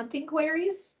pre-written hunting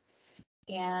queries.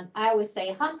 And I always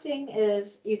say hunting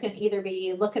is you can either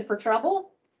be looking for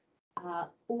trouble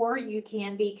or you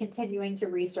can be continuing to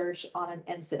research on an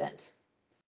incident.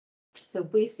 So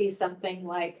if we see something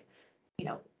like, you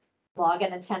know,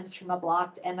 login attempts from a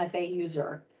blocked MFA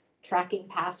user, tracking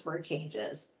password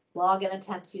changes, login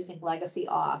attempts using legacy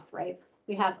auth, right?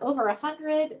 We have over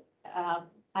 100, I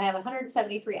have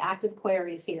 173 active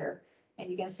queries here, and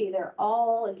you can see they're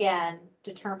all, again,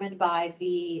 determined by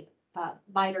the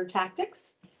MITRE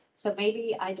tactics. So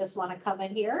maybe I just want to come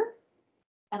in here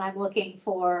and I'm looking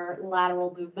for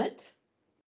lateral movement,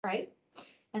 right?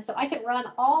 And so I can run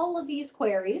all of these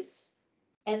queries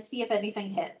and see if anything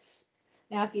hits.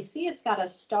 Now, if you see it's got a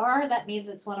star, that means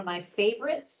it's one of my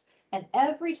favorites. And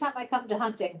every time I come to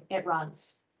hunting, it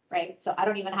runs, right? So I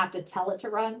don't even have to tell it to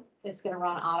run. It's going to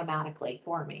run automatically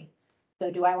for me. So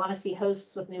do I want to see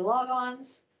hosts with new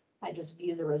logons? I just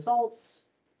view the results.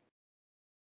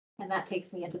 And that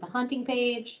takes me into the hunting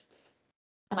page.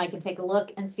 And I can take a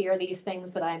look and see are these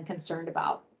things that I'm concerned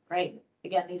about, right?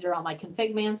 Again, these are on my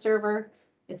config man server.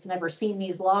 It's never seen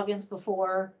these logins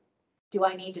before. Do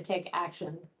I need to take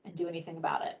action and do anything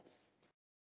about it?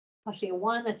 I'll show you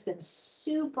one that's been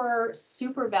super,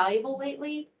 super valuable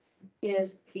lately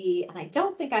is and I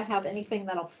don't think I have anything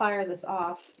that'll fire this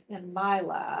off in my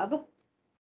lab,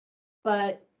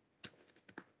 but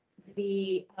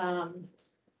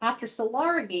after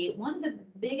SolarGate, one of the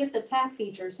biggest attack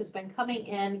features has been coming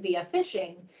in via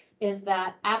phishing is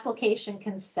that application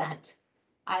consent.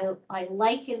 I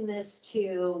liken this to,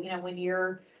 you know, when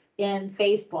you're in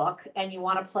Facebook and you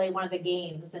want to play one of the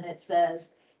games and it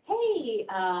says, hey,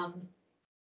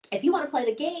 if you want to play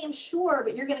the game, sure,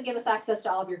 but you're going to give us access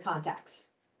to all of your contacts,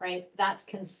 right? That's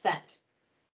consent.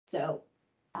 So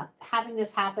having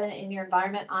this happen in your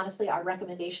environment, honestly, our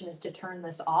recommendation is to turn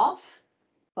this off.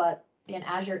 But in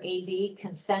Azure AD,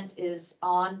 consent is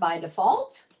on by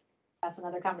default. That's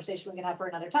another conversation we can have for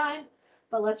another time,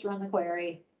 but let's run the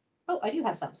query. Oh, I do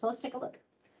have some, so let's take a look.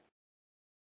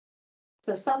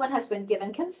 So someone has been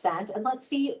given consent, and let's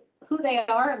see who they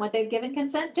are and what they've given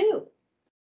consent to.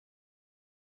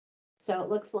 So it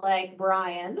looks like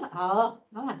Brian, I'll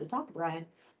have to talk to Brian,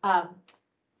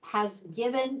 has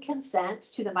given consent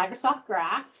to the Microsoft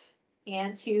Graph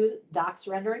and to docs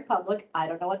rendering public. I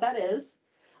don't know what that is,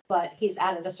 but he's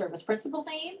added a service principal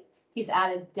name. He's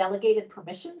added delegated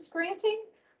permissions granting.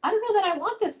 I don't know that I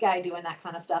want this guy doing that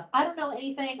kind of stuff. I don't know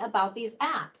anything about these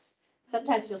apps.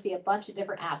 Sometimes you'll see a bunch of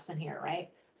different apps in here, right?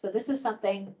 So this is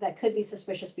something that could be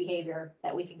suspicious behavior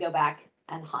that we can go back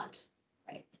and hunt,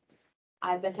 right?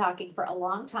 I've been talking for a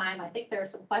long time. I think there are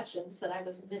some questions that I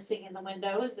was missing in the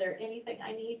window. Is there anything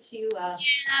I need to?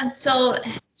 Yeah, so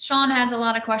Sean has a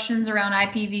lot of questions around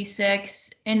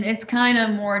IPv6, and it's kind of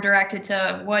more directed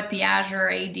to what the Azure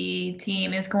AD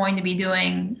team is going to be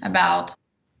doing about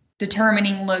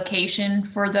determining location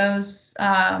for those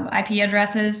IP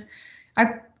addresses.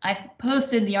 I've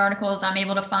posted the articles I'm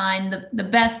able to find. The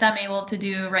best I'm able to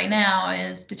do right now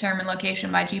is determine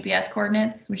location by GPS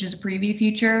coordinates, which is a preview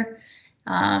feature.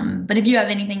 But if you have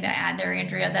anything to add there,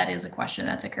 Andrea, that is a question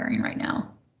that's occurring right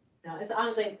now. No, it's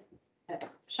honestly,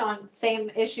 Sean, same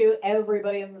issue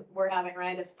everybody we're having,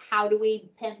 right? Is how do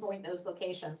we pinpoint those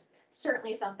locations?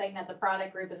 Certainly something that the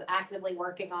product group is actively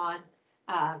working on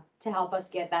to help us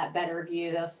get that better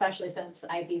view, especially since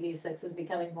IPv6 is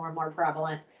becoming more and more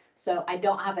prevalent. So I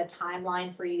don't have a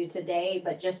timeline for you today,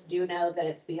 but just do know that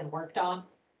it's being worked on.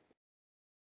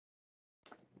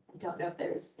 I don't know if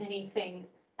there's anything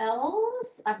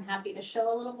else. I'm happy to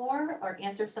show a little more or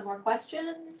answer some more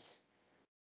questions.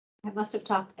 I must have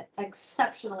talked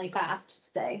exceptionally fast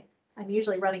today. I'm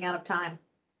usually running out of time.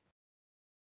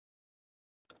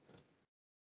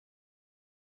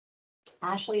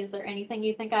 Ashley, is there anything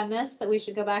you think I missed that we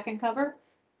should go back and cover?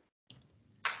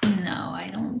 No, I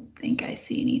don't think I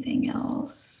see anything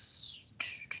else.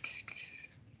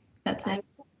 That's it.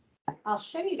 I'll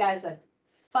show you guys a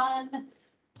fun,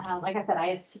 like I said,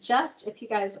 I suggest if you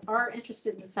guys are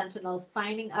interested in Sentinel,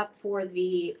 signing up for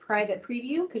the private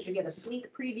preview, because you get a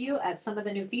sneak preview at some of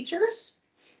the new features.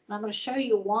 And I'm going to show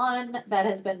you one that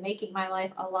has been making my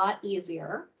life a lot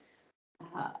easier.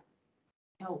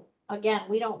 Again,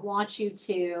 we don't want you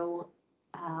to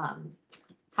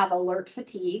have alert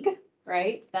fatigue,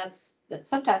 right?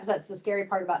 Sometimes that's the scary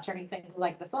part about turning things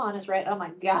like this on is, right? Oh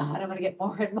my God, I'm going to get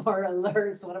more and more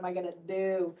alerts. What am I going to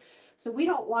do? So we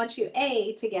don't want you,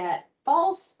 to get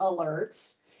false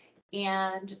alerts,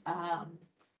 and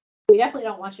we definitely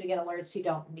don't want you to get alerts you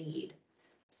don't need.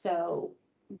 So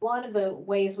one of the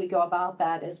ways we go about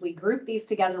that is we group these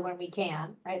together when we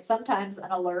can, right? Sometimes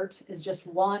an alert is just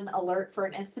one alert for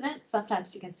an incident.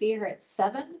 Sometimes you can see here it's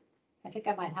 7. I think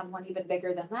I might have one even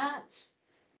bigger than that.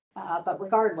 But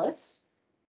regardless,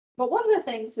 but one of the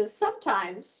things is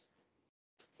sometimes,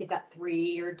 so you've got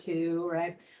 3 or 2,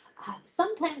 right?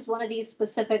 Sometimes one of these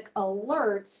specific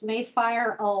alerts may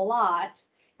fire a lot,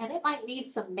 and it might need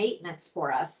some maintenance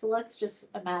for us. So let's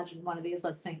just imagine one of these.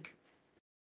 Let's think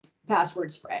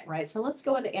password spread, right? So let's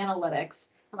go into analytics.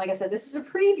 And like I said, this is a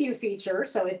preview feature,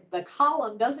 so the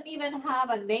column doesn't even have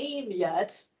a name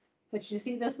yet, but you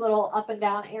see this little up and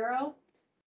down arrow?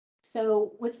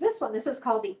 So with this one, this is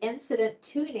called the incident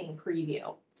tuning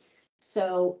preview.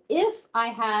 So if I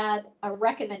had a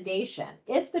recommendation,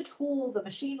 if the tool, the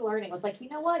machine learning was like, you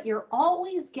know what, you're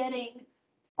always getting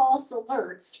false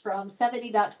alerts from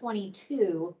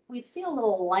 70.22, we'd see a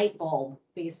little light bulb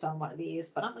based on one of these,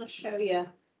 but I'm going to show you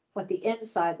what the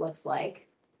inside looks like.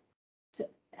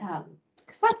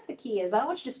 Because that's the key, is I don't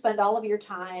want you to spend all of your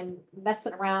time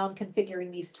messing around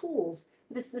configuring these tools.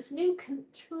 It's this new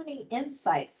tuning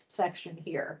insights section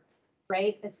here,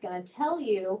 right? It's going to tell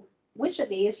you which of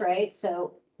these, right?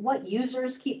 So what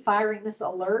users keep firing this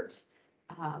alert.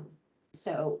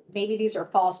 So maybe these are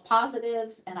false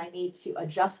positives and I need to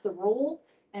adjust the rule.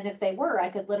 And if they were, I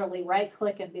could literally right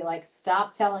click and be like,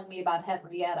 stop telling me about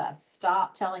Henrietta,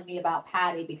 stop telling me about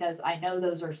Patty, because I know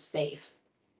those are safe,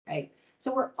 right?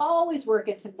 So we're always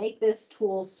working to make this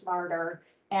tool smarter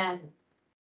and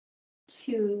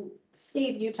to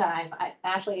save you time.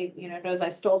 Ashley, knows I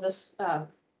stole this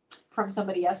from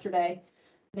somebody yesterday.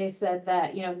 They said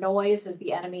that, noise is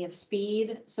the enemy of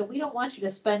speed. So we don't want you to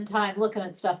spend time looking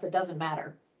at stuff that doesn't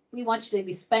matter. We want you to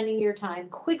be spending your time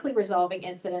quickly resolving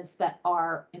incidents that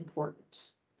are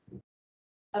important.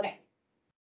 Okay,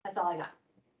 that's all I got.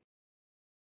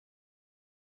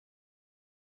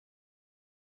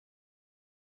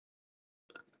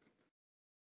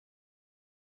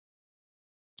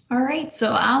 All right,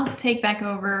 so I'll take back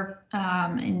over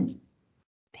and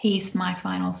paste my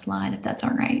final slide if that's all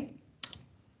right.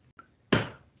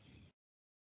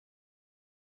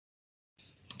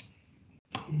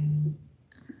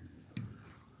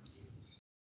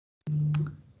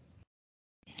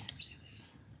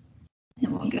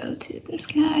 And we'll go to this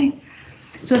guy.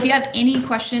 So if you have any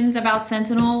questions about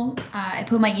Sentinel, I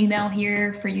put my email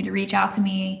here for you to reach out to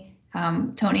me.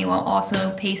 Tony will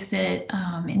also paste it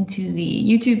into the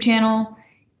YouTube channel.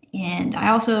 And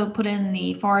I also put in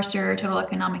the Forrester Total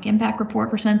Economic Impact Report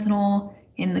for Sentinel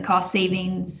in the cost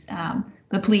savings.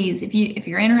 But please, if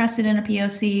you're interested in a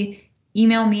POC,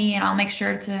 email me and I'll make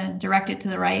sure to direct it to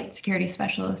the right security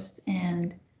specialist.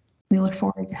 And we look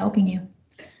forward to helping you.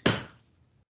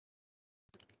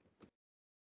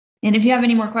 And if you have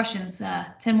any more questions,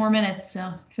 10 more minutes,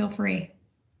 so feel free.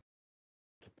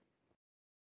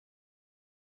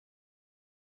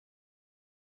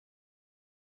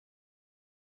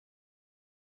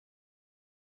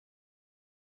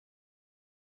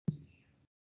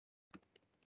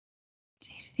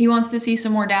 He wants to see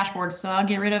some more dashboards, so I'll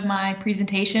get rid of my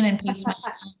presentation and paste my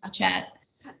chat.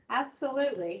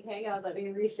 Absolutely. Hang on, let me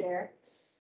reshare.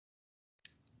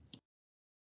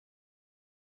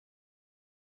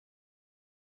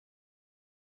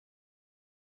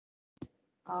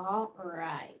 All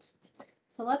right.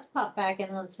 So let's pop back in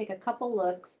and let's take a couple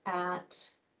looks at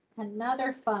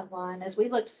another fun one as we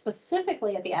looked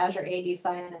specifically at the Azure AD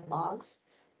sign-in logs.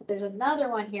 But there's another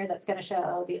one here that's going to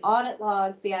show the audit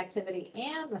logs, the activity,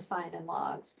 and the sign-in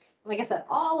logs. Like I said,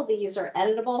 all of these are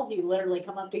editable. You literally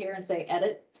come up to here and say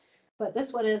edit. But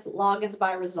this one is logins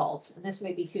by result. And this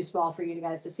may be too small for you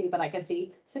guys to see, but I can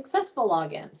see successful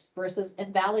logins versus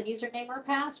invalid username or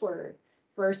password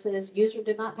versus user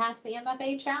did not pass the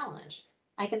MFA challenge.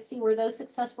 I can see where those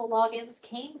successful logins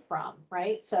came from,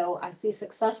 right? So I see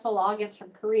successful logins from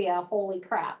Korea, holy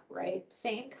crap, right?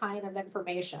 Same kind of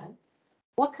information.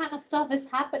 What kind of stuff is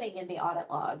happening in the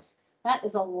audit logs? That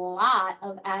is a lot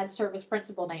of ad service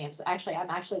principal names. Actually, I'm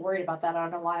actually worried about that. I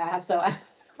don't know why I have so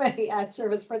many ad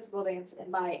service principal names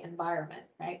in my environment,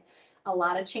 right? A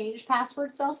lot of change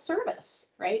password self-service,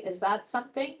 right? Is that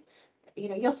something? You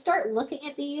know, you'll start looking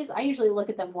at these. I usually look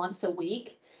at them once a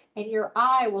week, and your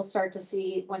eye will start to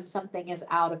see when something is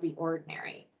out of the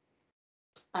ordinary.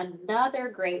 Another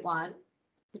great one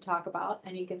to talk about,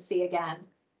 and you can see again,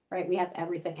 right, we have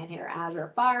everything in here.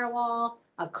 Azure Firewall,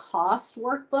 a cost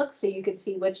workbook, so you can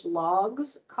see which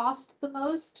logs cost the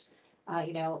most.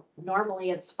 You know, normally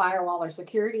it's firewall or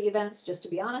security events, just to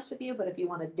be honest with you, but if you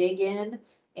want to dig in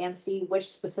and see which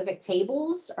specific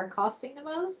tables are costing the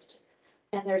most,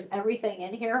 and there's everything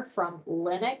in here from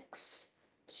Linux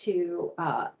to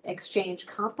Exchange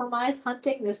compromise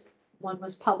hunting. This one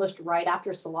was published right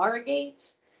after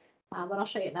SolarGate. But I'll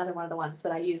show you another one of the ones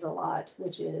that I use a lot,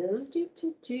 which is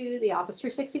the Office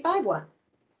 365 one.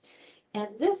 And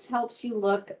this helps you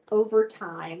look over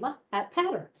time at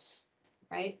patterns,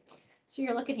 right? So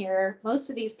you're looking here, most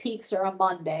of these peaks are on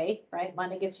Monday, right?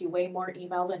 Monday gets you way more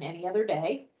email than any other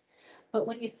day. But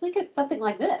when you look at something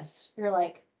like this, you're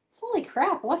like, holy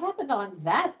crap, what happened on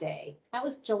that day? That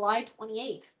was July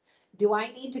 28th. Do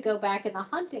I need to go back in the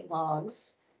hunting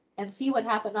logs and see what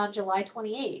happened on July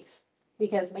 28th?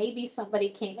 Because maybe somebody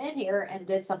came in here and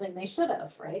did something they should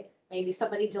have, right? Maybe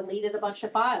somebody deleted a bunch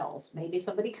of files. Maybe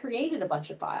somebody created a bunch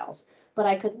of files. But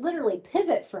I could literally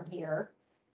pivot from here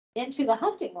into the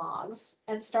hunting logs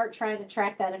and start trying to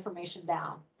track that information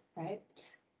down, right?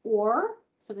 Or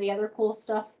some of the other cool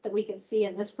stuff that we can see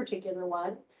in this particular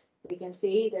one, we can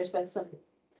see there's been some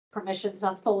permissions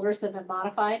on folders that have been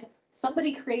modified.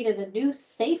 Somebody created a new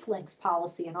safe links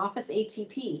policy in Office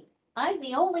ATP. I'm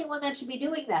the only one that should be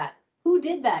doing that. Who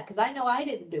did that? Because I know I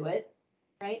didn't do it,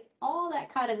 right? All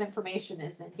that kind of information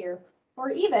is in here.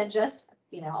 Or even just,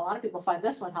 you know, a lot of people find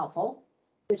this one helpful,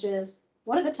 which is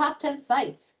what are the top 10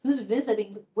 sites? Who's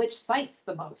visiting which sites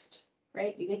the most,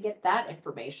 right? You can get that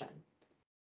information.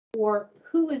 Or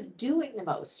who is doing the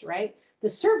most, right? The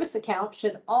service account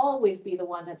should always be the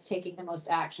one that's taking the most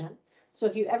action. So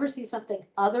if you ever see something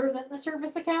other than the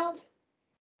service account,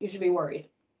 you should be worried,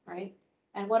 right?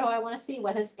 And what do I want to see?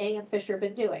 What has A.M. Fisher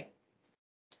been doing?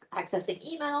 Accessing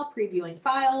email, previewing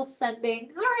files,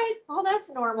 sending. All right, well, that's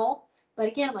normal. But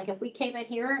again, like if we came in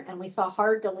here and we saw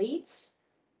hard deletes,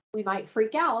 we might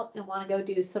freak out and want to go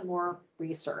do some more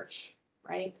research,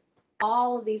 right?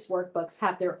 All of these workbooks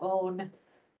have their own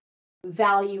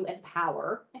value and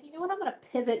power. And you know what? I'm going to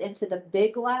pivot into the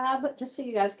big lab just so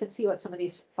you guys can see what some of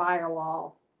these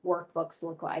firewall workbooks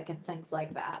look like and things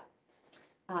like that.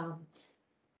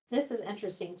 This is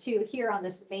interesting too. Here on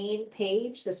this main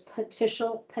page, this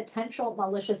potential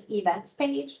malicious events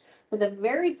page, for the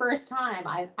very first time,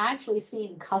 I've actually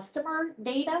seen customer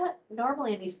data.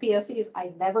 Normally in these POCs,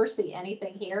 I never see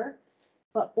anything here,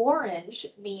 but orange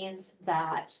means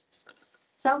that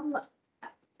some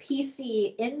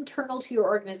PC internal to your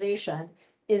organization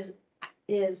is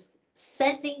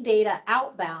sending data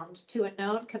outbound to a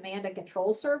known command and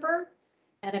control server.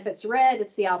 And if it's red,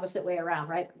 it's the opposite way around,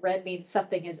 right? Red means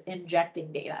something is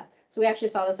injecting data. So we actually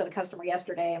saw this at a customer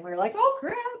yesterday and we were like, oh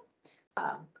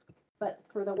crap. But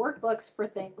for the workbooks for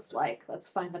things like, let's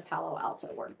find the Palo Alto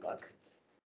workbook.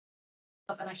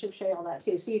 Oh, and I should show you all that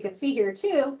too. So you can see here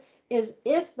too, is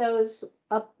if those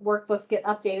workbooks get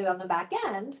updated on the back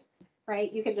end,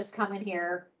 right? You can just come in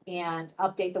here and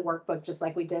update the workbook just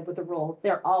like we did with the rule.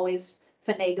 They're always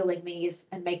finagling these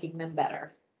and making them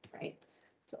better, right?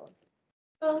 So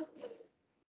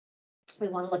we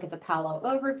want to look at the Palo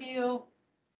overview.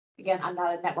 Again, I'm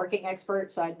not a networking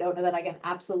expert, so I don't know that I can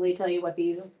absolutely tell you what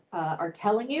these are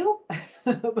telling you,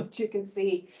 but you can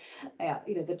see,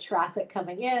 the traffic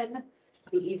coming in,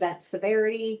 the event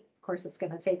severity. Of course, it's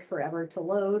going to take forever to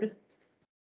load.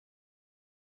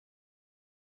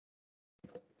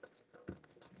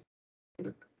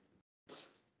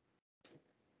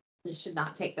 This should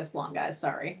not take this long, guys,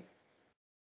 sorry.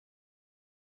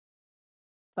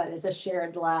 But it's a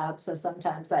shared lab, so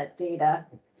sometimes that data,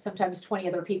 sometimes 20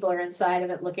 other people are inside of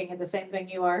it looking at the same thing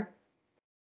you are.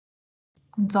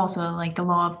 It's also like the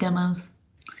law of demos.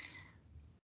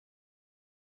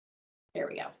 There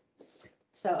we go.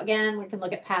 So again, we can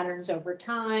look at patterns over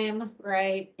time,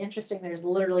 right? Interesting, there's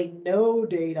literally no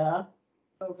data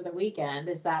over the weekend.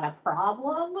 Is that a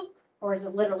problem? Or is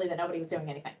it literally that nobody was doing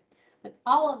anything? But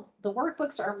all of the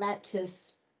workbooks are meant to,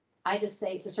 I just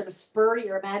say, to sort of spur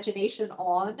your imagination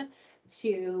on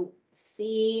to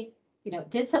see,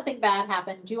 did something bad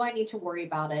happen? Do I need to worry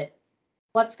about it?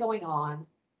 What's going on,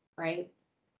 right?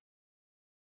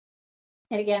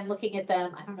 And again, looking at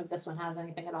them, I don't know if this one has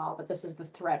anything at all, but this is the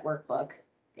threat workbook.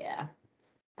 Yeah.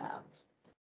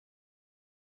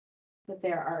 But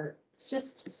there are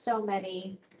just so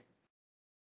many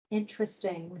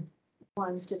interesting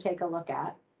ones to take a look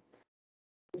at.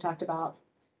 We talked about,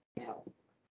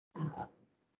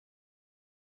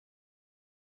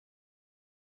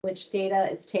 which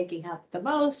data is taking up the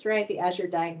most, right? The Azure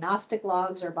diagnostic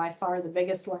logs are by far the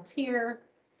biggest ones here.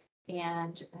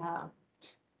 And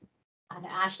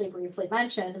Ashley briefly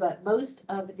mentioned, but most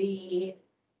of the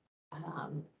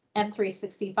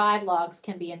M365 logs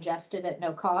can be ingested at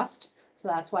no cost. So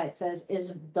that's why it says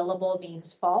is billable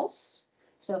means false.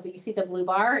 So if you see the blue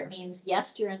bar, it means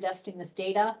yes, you're ingesting this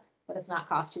data, but it's not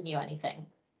costing you anything,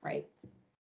 right?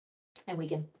 And we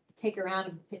can take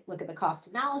around and look at the cost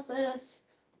analysis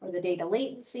or the data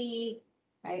latency,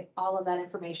 right? All of that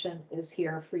information is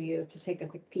here for you to take a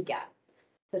quick peek at.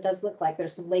 So it does look like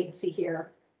there's some latency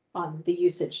here on the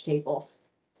usage table.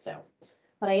 So,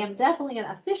 but I am definitely going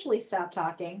to officially stop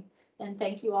talking and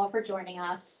thank you all for joining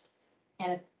us.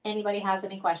 And if anybody has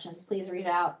any questions, please reach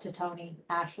out to Tony,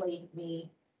 Ashley,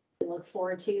 me. We look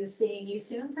forward to seeing you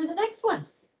soon for the next one.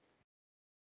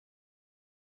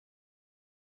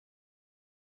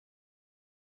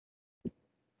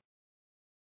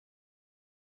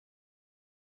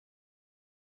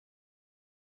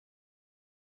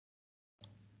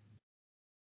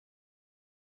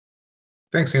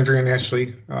 Thanks, Andrea and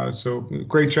Ashley. So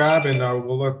great job, and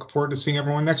we'll look forward to seeing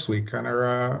everyone next week on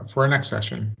our for our next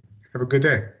session. Have a good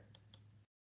day.